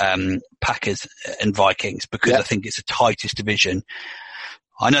 Packers and Vikings, because I think it's the tightest division.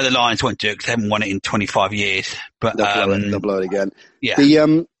 I know the Lions won't do it because they haven't won it in 25 years, but they'll blow it again. Yeah.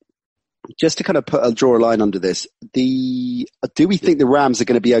 Just to kind of draw a line under this, do we think the Rams are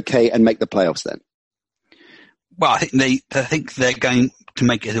going to be okay and make the playoffs then? Well, I think they're going to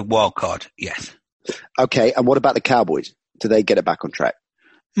make it a wild card. Yes. Okay. And what about the Cowboys? Do they get it back on track?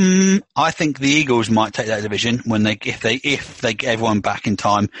 I think the Eagles might take that division if they get everyone back in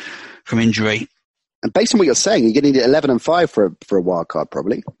time from injury. And based on what you're saying, you're getting 11-5 for a wild card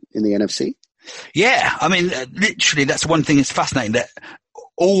probably in the NFC. Yeah, I mean, literally, that's one thing that's fascinating, that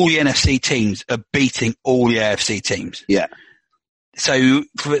all the NFC teams are beating all the AFC teams. Yeah. So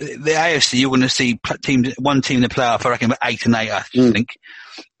for the AFC, you're going to see one team in the playoff, I reckon, about 8-8, I think.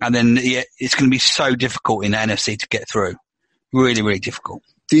 And then it's going to be so difficult in the NFC to get through. Really, really difficult.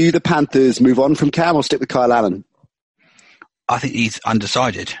 Do the Panthers move on from Cam or stick with Kyle Allen? I think he's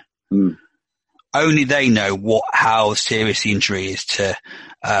undecided. Only they know how serious the injury is to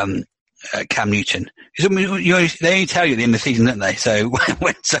Cam Newton. They only tell you at the end of the season, don't they? So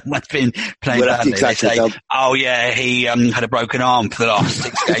when someone's been playing badly, they say, "Oh yeah, he had a broken arm for the last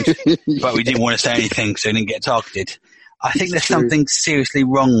 6 games, but we didn't want to say anything, so he didn't get targeted." I think there's something seriously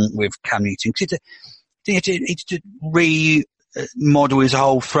wrong with Cam Newton. He had to remodel his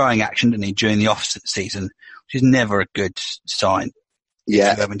whole throwing action, didn't he, during the off season, which is never a good sign.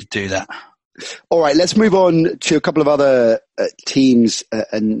 Yeah, having to do that. All right, let's move on to a couple of other teams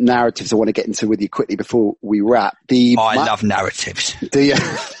and narratives I want to get into with you quickly before we wrap. I love narratives. Do you?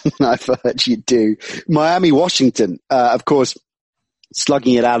 I've heard you do. Miami, Washington, of course,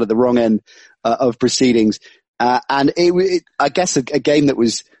 slugging it out at the wrong end of proceedings. And I guess a game that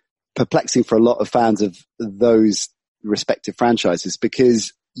was perplexing for a lot of fans of those respective franchises,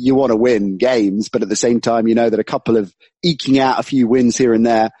 because you want to win games, but at the same time, you know that a couple of eking out a few wins here and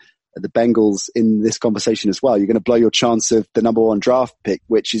there, the Bengals in this conversation as well, you're going to blow your chance of the number 1 draft pick,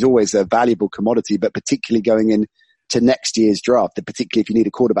 which is always a valuable commodity, but particularly going into next year's draft, and particularly if you need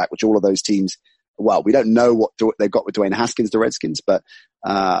a quarterback, which all of those teams, well, we don't know what they've got with Dwayne Haskins, the Redskins, but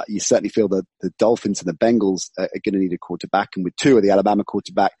you certainly feel that the Dolphins and the Bengals are going to need a quarterback, and with Tua, the Alabama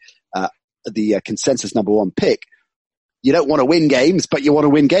quarterback, the consensus number 1 pick, you don't want to win games, but you want to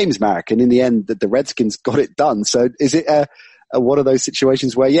win games, Marek. And in the end, the Redskins got it done. So is it one of those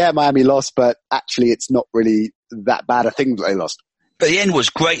situations where, yeah, Miami lost, but actually it's not really that bad a thing that they lost? But the end was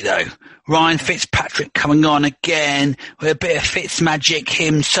great, though. Ryan Fitzpatrick coming on again with a bit of Fitz magic,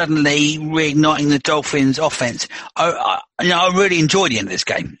 him suddenly reigniting the Dolphins' offense. I really enjoyed the end of this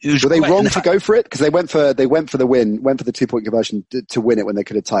game. Were they wrong to go for it? Because they went for the win, went for the 2-point conversion to win it when they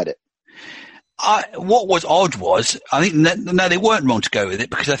could have tied it. What was odd was, I think, no, they weren't wrong to go with it,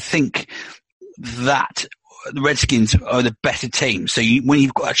 because I think that the Redskins are the better team. So when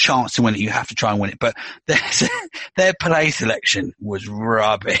you've got a chance to win it, you have to try and win it. But their play selection was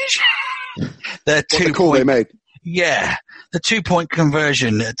rubbish. The call they made. Yeah. The 2-point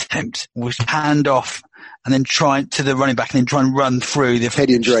conversion attempt was hand off and then try to the running back and then try and run through the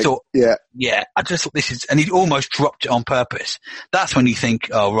Teddy and Drake. Yeah. I just thought this is, and he almost dropped it on purpose. That's when you think,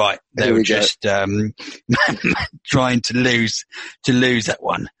 oh right, they were just, trying to lose that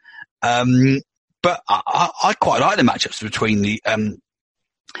one. But I quite like the matchups between the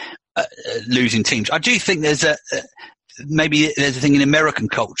losing teams. I do think there's maybe there's a thing in American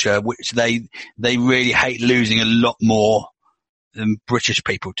culture which they really hate losing a lot more than British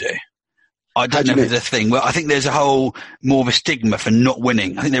people do. I don't know if there's a thing. Well, I think there's a whole more of a stigma for not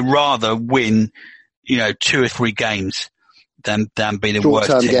winning. I think they'd rather win, 2 or 3 games than be the worst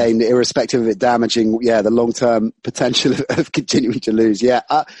team. Short-term gain, irrespective of it damaging, the long-term potential of continuing to lose. Yeah,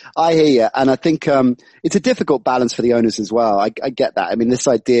 I hear you. And I think it's a difficult balance for the owners as well. I get that. I mean, this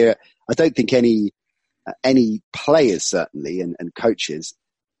idea, I don't think any players certainly and coaches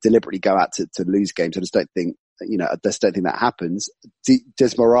deliberately go out to lose games. I just don't think, that happens.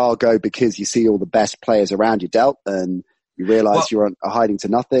 Does morale go because you see all the best players around you dealt and you realize you're hiding to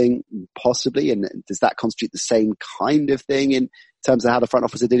nothing, possibly, and does that constitute the same kind of thing in terms of how the front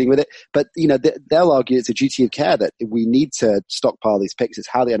office are dealing with it? But, they'll argue it's a duty of care that we need to stockpile these picks. It's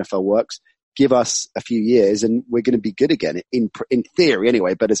how the NFL works. Give us a few years and we're going to be good again, in theory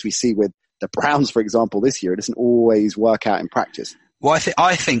anyway. But as we see with the Browns, for example, this year, it doesn't always work out in practice. Well,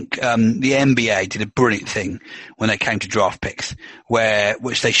 I think the NBA did a brilliant thing when they came to draft picks,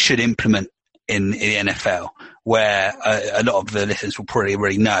 which they should implement in the NFL, where a lot of the listeners will probably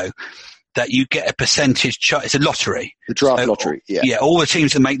already know that you get a percentage. It's a lottery. The draft lottery. Yeah. Yeah. All the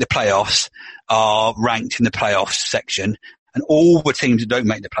teams that make the playoffs are ranked in the playoffs section. And all the teams that don't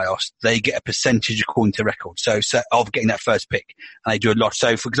make the playoffs, they get a percentage according to record. So of getting that first pick, and they do a lot.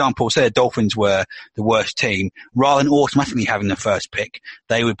 So, for example, say the Dolphins were the worst team, rather than automatically having the first pick,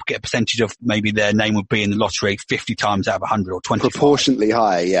 they would get a percentage of maybe their name would be in the lottery 50 times out of 100 or 25. Proportionately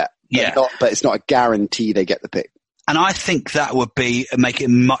high, yeah. Yeah. But it's not a guarantee they get the pick. And I think that would make it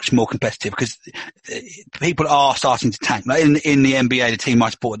much more competitive because people are starting to tank. Like in the NBA, the team I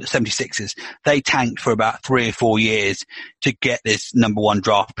support, the 76ers, they tanked for about 3 or 4 years to get this number 1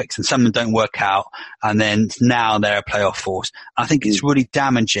 draft picks, and some of them don't work out, and then now they're a playoff force. I think it's really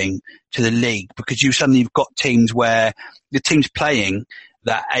damaging to the league because you've got teams where the team's playing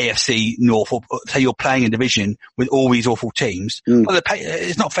that AFC North, or say you're playing a division with all these awful teams. Well,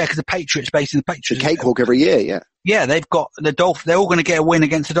 it's not fair because the Patriots, based in the Patriots, the cakewalk every year, yeah. Yeah, they've got the Dolphins. They're all going to get a win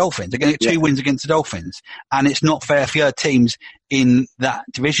against the Dolphins. They're going to get 2 wins against the Dolphins, and it's not fair for your teams in that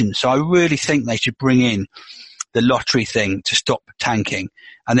division. So I really think they should bring in the lottery thing to stop tanking,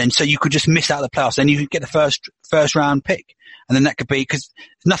 and then so you could just miss out the playoffs. Then you could get the first round pick. And then that could be, because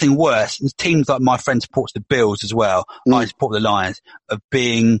there's nothing worse. There's teams like my friend supports the Bills as well. I support the Lions, of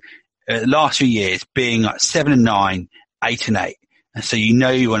being, last few years, being like 7-9, 8-8. And so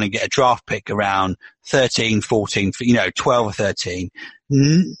you want to get a draft pick around 13, 14, 12 or 13.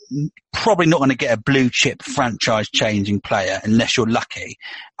 Probably not going to get a blue chip franchise changing player unless you're lucky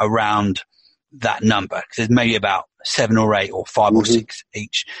around that number. Because there's maybe about 7 or 8 or 5 or 6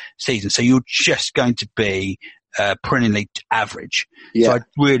 each season. So you're just going to be perennially average. Yeah. So I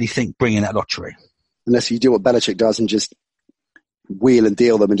really think bringing that lottery. Unless you do what Belichick does and just wheel and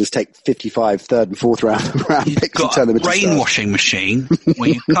deal them and just take 55 third and fourth round picks and turn them into brainwashing machine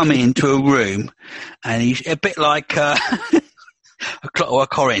where you come into a room and he's a bit like a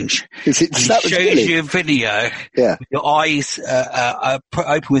Clockwork Orange. He shows you a video with your eyes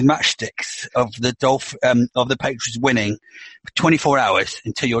open with matchsticks of the Patriots winning for 24 hours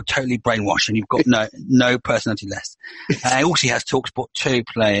until you're totally brainwashed and you've got no personality left. And he also has TalkSport 2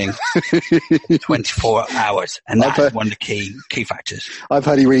 playing 24 hours, and that's one of the key factors. I've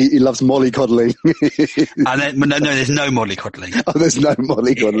heard he loves mollycoddling. And then, no, there's no mollycoddling. Oh, there's no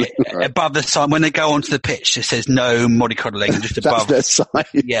mollycoddling. Right. Above the sign, when they go onto the pitch, it says no mollycoddling, just above. That's their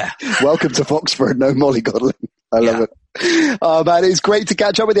sign. Yeah. Welcome to Foxford, no mollycoddling. I love it. Oh man, it's great to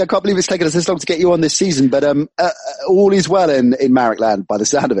catch up with you. I can't believe it's taken us this long to get you on this season, but all is well in Marek land by the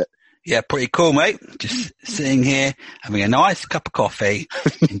sound of it. Yeah, pretty cool, mate. Just sitting here, having a nice cup of coffee,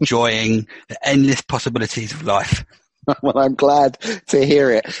 enjoying the endless possibilities of life. Well, I'm glad to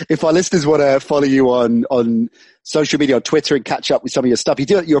hear it. If our listeners want to follow you on social media, on Twitter, and catch up with some of your stuff,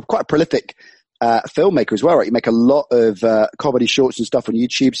 you're quite a prolific filmmaker as well, right? You make a lot of comedy shorts and stuff on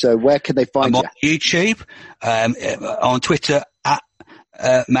YouTube. So where can they find you? On YouTube, on Twitter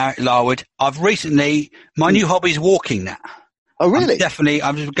at Marek Larwood. My new hobby is walking now. Oh, really?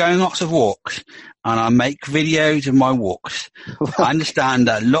 I'm just going lots of walks, and I make videos of my walks. I understand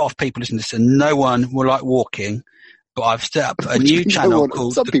that a lot of people listen to this and no one will like walking, but I've set up a new channel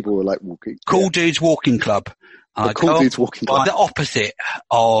called... Some people will like walking. Cool Dudes Walking Club. The Cool Dudes Walking Club. The opposite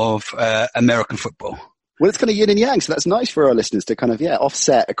of American football. Well, it's kind of yin and yang, so that's nice for our listeners to kind of,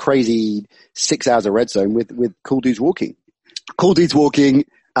 offset a crazy 6 hours of Red Zone with Cool Dudes Walking. Cool Dudes Walking.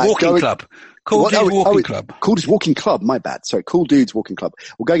 Club. Cool Dudes Walking Club. Cool Dudes Walking Club, my bad. Sorry, Cool Dudes Walking Club.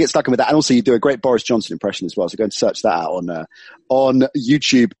 We'll go get stuck in with that. And also you do a great Boris Johnson impression as well, so go and search that out on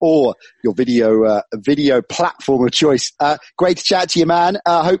YouTube or your video platform of choice. Great to chat to you, man.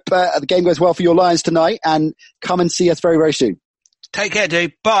 I hope the game goes well for your Lions tonight, and come and see us very, very soon. Take care,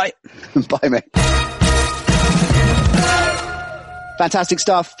 dude. Bye. Bye, mate. Fantastic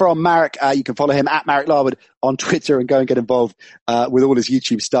stuff from Marek. You can follow him at Marek Larwood on Twitter and go and get involved with all his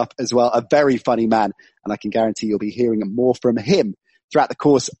YouTube stuff as well. A very funny man, and I can guarantee you'll be hearing more from him throughout the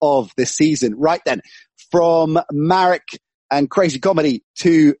course of this season. Right then, from Marek and crazy comedy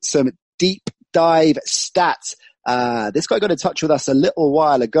to some deep dive stats. This guy got in touch with us a little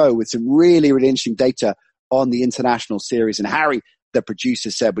while ago with some really, really interesting data on the international series, and Harry, the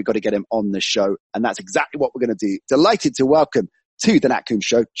producer, said we've got to get him on the show, and that's exactly what we're going to do. Delighted to welcome to the Nat Coombs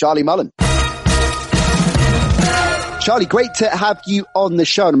Show, Charlie Mullen. Charlie, great to have you on the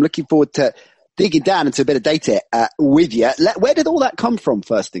show, and I'm looking forward to digging down into a bit of data with you. Where did all that come from,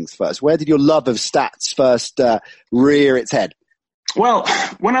 first things first? Where did your love of stats first rear its head? Well,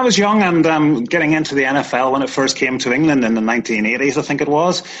 when I was young and getting into the NFL when it first came to England in the 1980s, I think it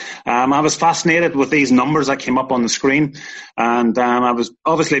was, I was fascinated with these numbers that came up on the screen. And I was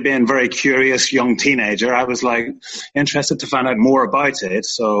obviously being a very curious young teenager. I was interested to find out more about it.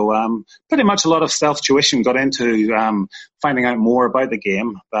 So pretty much a lot of self-tuition got into finding out more about the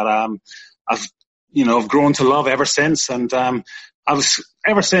game that I've grown to love ever since. And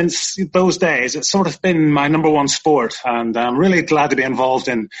ever since those days, it's sort of been my number one sport, and I'm really glad to be involved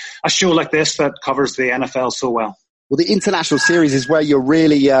in a show like this that covers the NFL so well. Well, the international series is where you're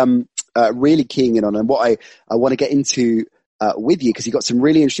really, really keying in on, and what I want to get into with you, because you got some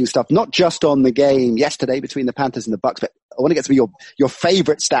really interesting stuff, not just on the game yesterday between the Panthers and the Bucks, but I want to get to your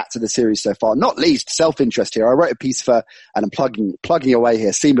favorite stats of the series so far. Not least self-interest here. I wrote a piece and I'm plugging away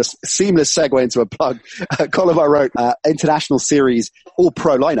here. Seamless segue into a plug. Column I wrote, international series, all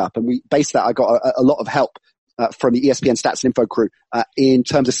pro lineup. And we based that. I got a lot of help from the ESPN Stats and Info crew in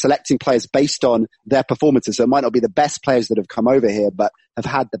terms of selecting players based on their performances. So it might not be the best players that have come over here, but have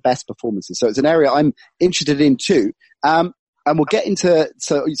had the best performances. So it's an area I'm interested in too. And we'll get into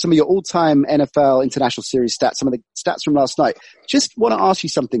some of your all-time NFL international series stats, some of the stats from last night. Just want to ask you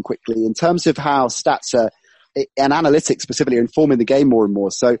something quickly in terms of how stats and analytics specifically are informing the game more and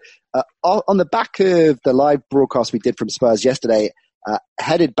more. So on the back of the live broadcast we did from Spurs yesterday,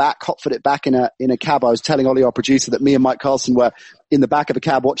 hot-footed back in a cab, I was telling Ollie, our producer, that me and Mike Carlson were in the back of a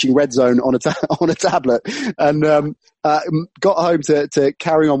cab watching Red Zone on a tablet, and got home to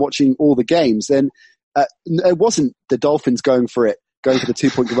carry on watching all the games. And it wasn't the Dolphins going for the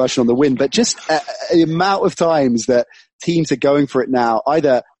 2-point conversion on the win, but just the amount of times that teams are going for it now,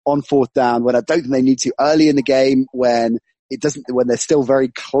 either on fourth down when I don't think they need to, early in the game when they're still very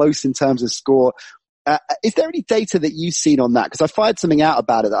close in terms of score. Is there any data that you've seen on that? Because I fired something out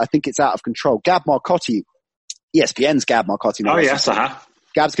about it that I think it's out of control. Gab Marcotti, ESPN's Gab Marcotti. Oh yes,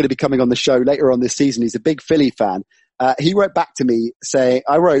 Gab's going to be coming on the show later on this season. He's a big Philly fan. He wrote back to me saying,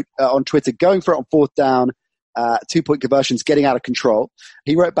 I wrote on Twitter, going for it on fourth down, 2-point conversions, getting out of control.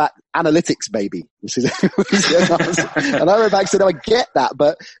 He wrote back, analytics, baby. And I wrote back and said, I get that,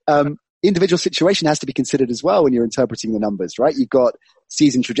 but individual situation has to be considered as well when you're interpreting the numbers, right? You've got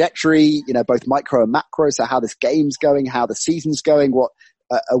season trajectory, both micro and macro, so how this game's going, how the season's going, what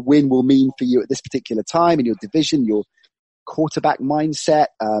a win will mean for you at this particular time in your division, your quarterback mindset,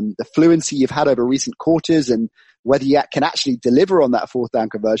 the fluency you've had over recent quarters, and whether you can actually deliver on that fourth down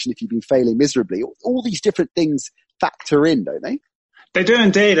conversion if you've been failing miserably. All these different things factor in, don't they? They do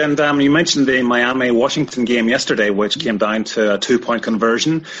indeed, and you mentioned the Miami-Washington game yesterday, which came down to a 2-point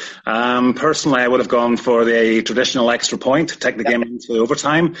conversion. Personally, I would have gone for the traditional extra point to take the game into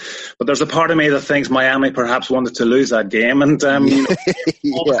overtime, but there's a part of me that thinks Miami perhaps wanted to lose that game and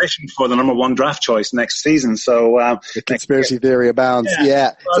position for the number 1 draft choice next season. So the conspiracy theory abounds.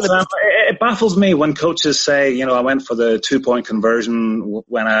 Yeah. But, it baffles me when coaches say, I went for the 2-point conversion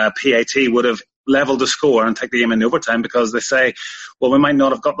when a PAT would have level the score and take the game in overtime, because they say, well, we might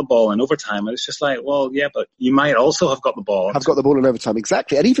not have got the ball in overtime. And it's just like, well, yeah, but you might also have got the ball. Have got the ball in overtime,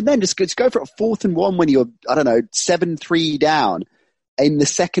 exactly. And even then, just go for a 4th and 1 when you're, 7-3 down in the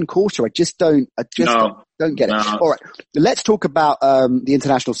second quarter. I just don't get it. All right, let's talk about the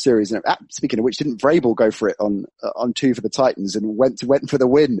international series. And speaking of which, didn't Vrabel go for it on 2 for the Titans and went for the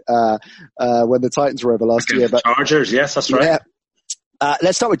win when the Titans were over last year? But Chargers, yes, that's right. Yeah.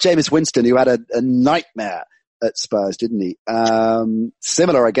 Let's start with Jameis Winston, who had a nightmare at Spurs, didn't he?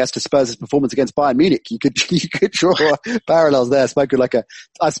 Similar, I guess, to Spurs' performance against Bayern Munich. You could draw parallels there. I spoke like a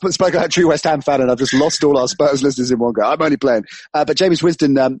true West Ham fan, and I've just lost all our Spurs listeners in one go. I'm only playing. But Jameis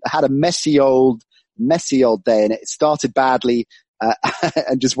Winston had a messy old day, and it started badly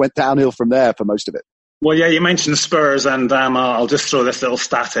and just went downhill from there for most of it. Well, yeah, you mentioned Spurs, and I'll just throw this little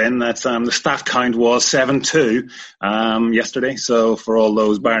stat in that the stat count was 7-2 yesterday. So for all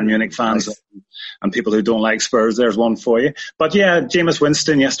those Bayern Munich fans and people who don't like Spurs, there's one for you. But yeah, Jameis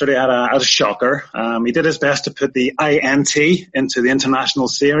Winston yesterday had a shocker. He did his best to put the INT into the international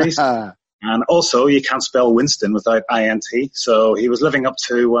series. And also, you can't spell Winston without INT. So he was living up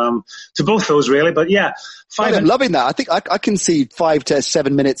to both those, really. But yeah, I'm loving that. I think I can see 5 to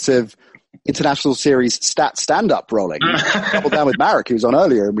 7 minutes of international series stand-up rolling. Double down with Marek, who was on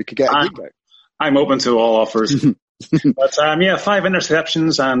earlier, and we could get a feedback. I'm open to all offers. But 5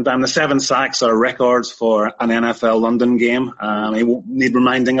 interceptions and the 7 sacks are records for an NFL London game. He won't need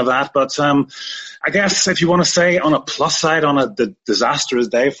reminding of that. But I guess if you want to say on a plus side on a disastrous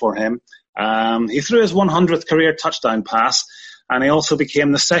day for him, he threw his 100th career touchdown pass, and he also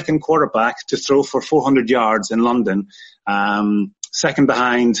became the second quarterback to throw for 400 yards in London. Second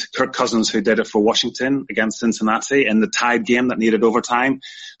behind Kirk Cousins, who did it for Washington against Cincinnati in the tied game that needed overtime.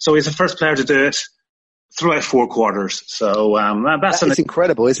 So he's the first player to do it throughout 4 quarters. So that's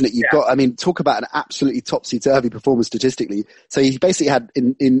incredible, isn't it? Talk about an absolutely topsy-turvy performance statistically. So he basically had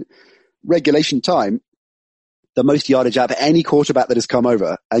in regulation time the most yardage out of any quarterback that has come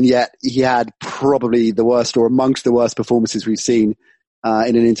over, and yet he had probably the worst or amongst the worst performances we've seen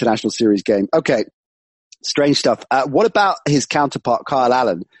in an international series game. Okay. Strange stuff. What about his counterpart, Kyle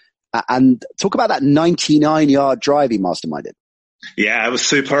Allen? And talk about that 99-yard drive he masterminded. Yeah, it was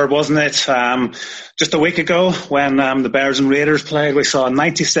superb, wasn't it? Just a week ago when the Bears and Raiders played, we saw a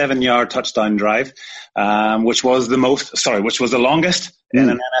 97-yard touchdown drive, which was the longest in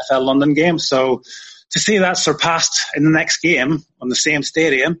an NFL London game. So to see that surpassed in the next game on the same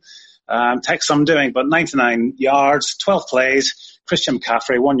stadium takes some doing. But 99 yards, 12 plays, Christian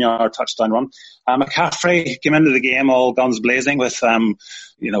McCaffrey, 1-yard touchdown run. McCaffrey came into the game all guns blazing with,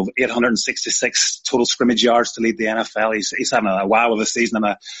 866 total scrimmage yards to lead the NFL. He's having a wow of a season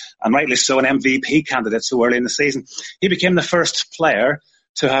and rightly so, an MVP candidate so early in the season. He became the first player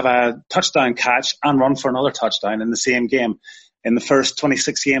to have a touchdown catch and run for another touchdown in the same game. In the first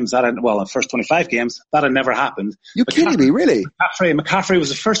 26 games, the first 25 games, that had never happened. You're kidding me, really? McCaffrey was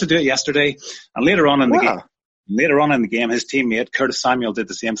the first to do it yesterday, and later on in the game, his teammate Curtis Samuel did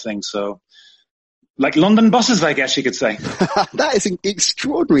the same thing. So, like London buses, I guess you could say. That is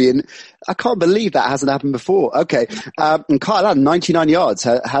extraordinary, and I can't believe that hasn't happened before. Okay, and Kyle Allen, 99 yards,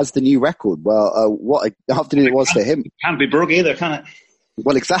 has the new record. Well, what an afternoon it was for him. Can't be broke either, can it?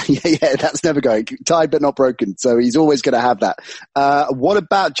 Well, exactly. Yeah, that's never going. Tied but not broken. So he's always going to have that. What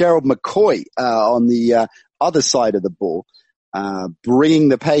about Gerald McCoy on the other side of the ball, bringing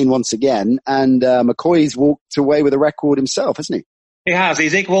the pain once again? And McCoy's walked away with a record himself, hasn't he? He has.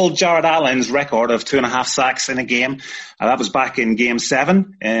 He's equalled Jared Allen's record of 2.5 sacks in a game. That was back in Game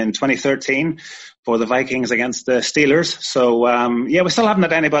 7 in 2013 for the Vikings against the Steelers. So, we still haven't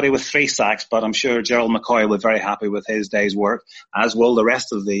had anybody with 3 sacks, but I'm sure Gerald McCoy will be very happy with his day's work, as will the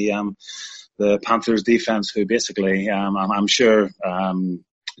rest of the Panthers defense, who basically, I'm sure,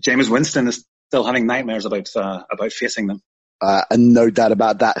 Jameis Winston is still having nightmares about facing them. And no doubt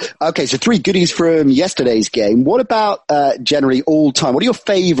about that. Okay, so 3 goodies from yesterday's game. What about generally all time? What are your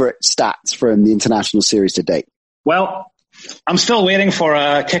favourite stats from the international series to date? Well, I'm still waiting for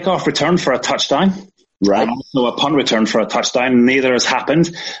a kickoff return for a touchdown. Right. Also a punt return for a touchdown. Neither has happened.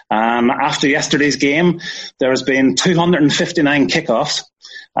 After yesterday's game, there has been 259 kickoffs.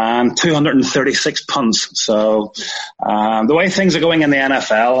 and 236 punts. So the way things are going in the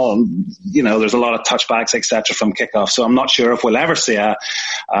NFL, you know, there's a lot of touchbacks, etc., from kickoff. So I'm not sure if we'll ever see a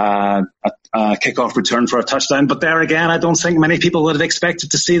kickoff return for a touchdown. But there again, I don't think many people would have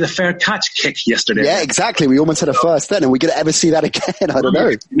expected to see the fair catch kick yesterday. Yeah, exactly. We almost had a first then. Are we going to ever see that again? I don't know.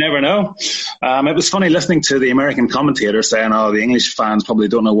 You never know. It was funny listening to the American commentators saying, oh, the English fans probably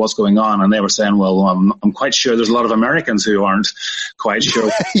don't know what's going on. And they were saying, well, I'm quite sure there's a lot of Americans who aren't quite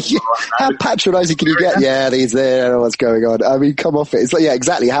sure. Yeah. How patronizing can you get? Yeah, they know what's going on. I mean, come off it. It's like, yeah,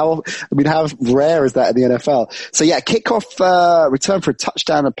 exactly. How rare is that in the NFL? So yeah, kickoff, return for a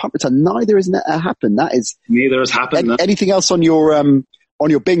touchdown and punt return. Neither has happened. Neither has happened. Anything else on your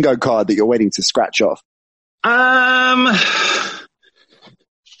bingo card that you're waiting to scratch off?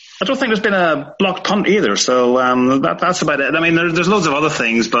 I don't think there's been a blocked punt either, so that's about it. I mean, there's loads of other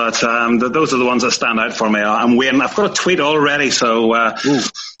things, but those are the ones that stand out for me. I'm waiting. I've got a tweet already, so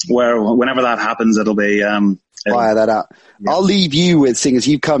where whenever that happens, it'll be fire that out. Yeah. I'll leave you with, seeing as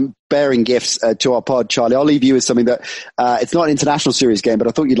you've come bearing gifts to our pod, Charlie. I'll leave you with something that it's not an international series game, but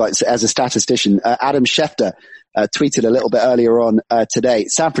I thought you'd like to, as a statistician. Adam Schefter tweeted a little bit earlier on today.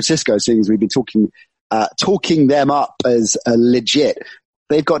 San Francisco, seeing as we've been talking them up as legit.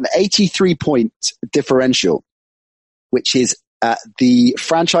 They've got an 83-point differential, which is the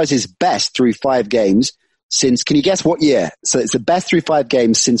franchise's best through 5 games since, can you guess what year? So it's the best through 5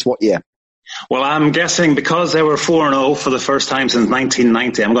 games since what year? Well, I'm guessing because they were 4-0 for the first time since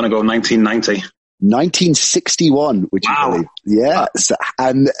 1990, I'm going to go 1990. 1961, would you believe? Yeah. So,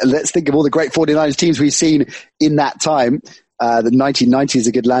 and let's think of all the great 49ers teams we've seen in that time. The 1990s is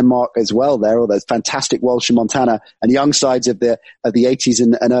a good landmark as well there, all those fantastic Walsh and Montana and young sides of the 80s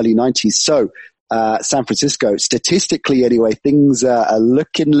and early 90s. So, San Francisco, statistically anyway, things are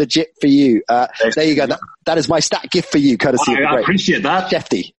looking legit for you. There you go. That is my stat gift for you, courtesy of the great. I appreciate that.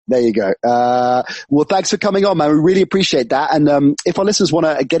 Shefty. There you go. Well, thanks for coming on, man. We really appreciate that. And, if our listeners want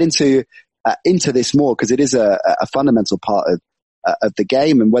to get into this more, because it is a fundamental part of the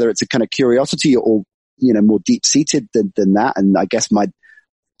game, and whether it's a kind of curiosity or, you know, more deep seated than that. And I guess my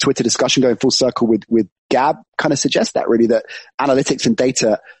Twitter discussion going full circle with Gab kind of suggests that really, that analytics and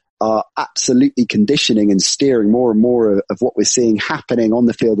data are absolutely conditioning and steering more and more of what we're seeing happening on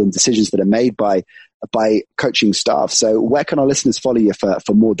the field and decisions that are made by coaching staff. So where can our listeners follow you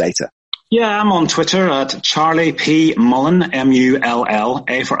for more data? Yeah, I'm on Twitter at Charlie P. Mullen, Mull,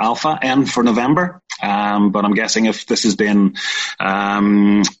 A for Alpha, N for November. But I'm guessing if this has been,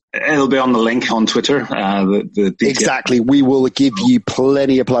 it'll be on the link on Twitter. The exactly. We will give you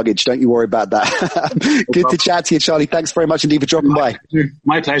plenty of pluggage. Don't you worry about that. Good to chat to you, Charlie. Thanks very much indeed for dropping by.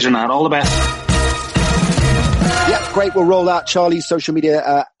 My pleasure, Nat. All the best. Yeah, great. We'll roll out Charlie's social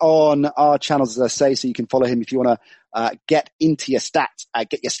media on our channels, as I say, so you can follow him if you want to get into your stats,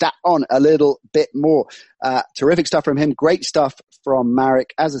 get your stat on a little bit more. Terrific stuff from him. Great stuff from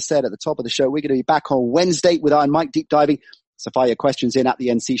Marek. As I said at the top of the show, we're going to be back on Wednesday with Iron Mike deep diving. So fire your questions in at the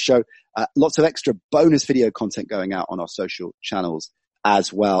NC show. Lots of extra bonus video content going out on our social channels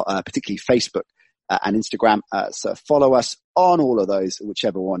as well, particularly Facebook and Instagram. So follow us on all of those,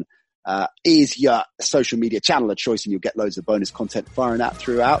 whichever one is your social media channel of choice, and you'll get loads of bonus content firing out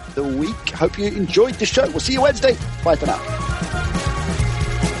throughout the week. Hope you enjoyed the show. We'll see you Wednesday. Bye for now.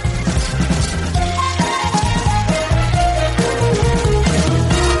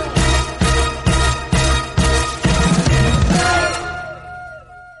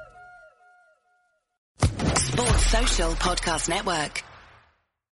 Sports Social Podcast Network.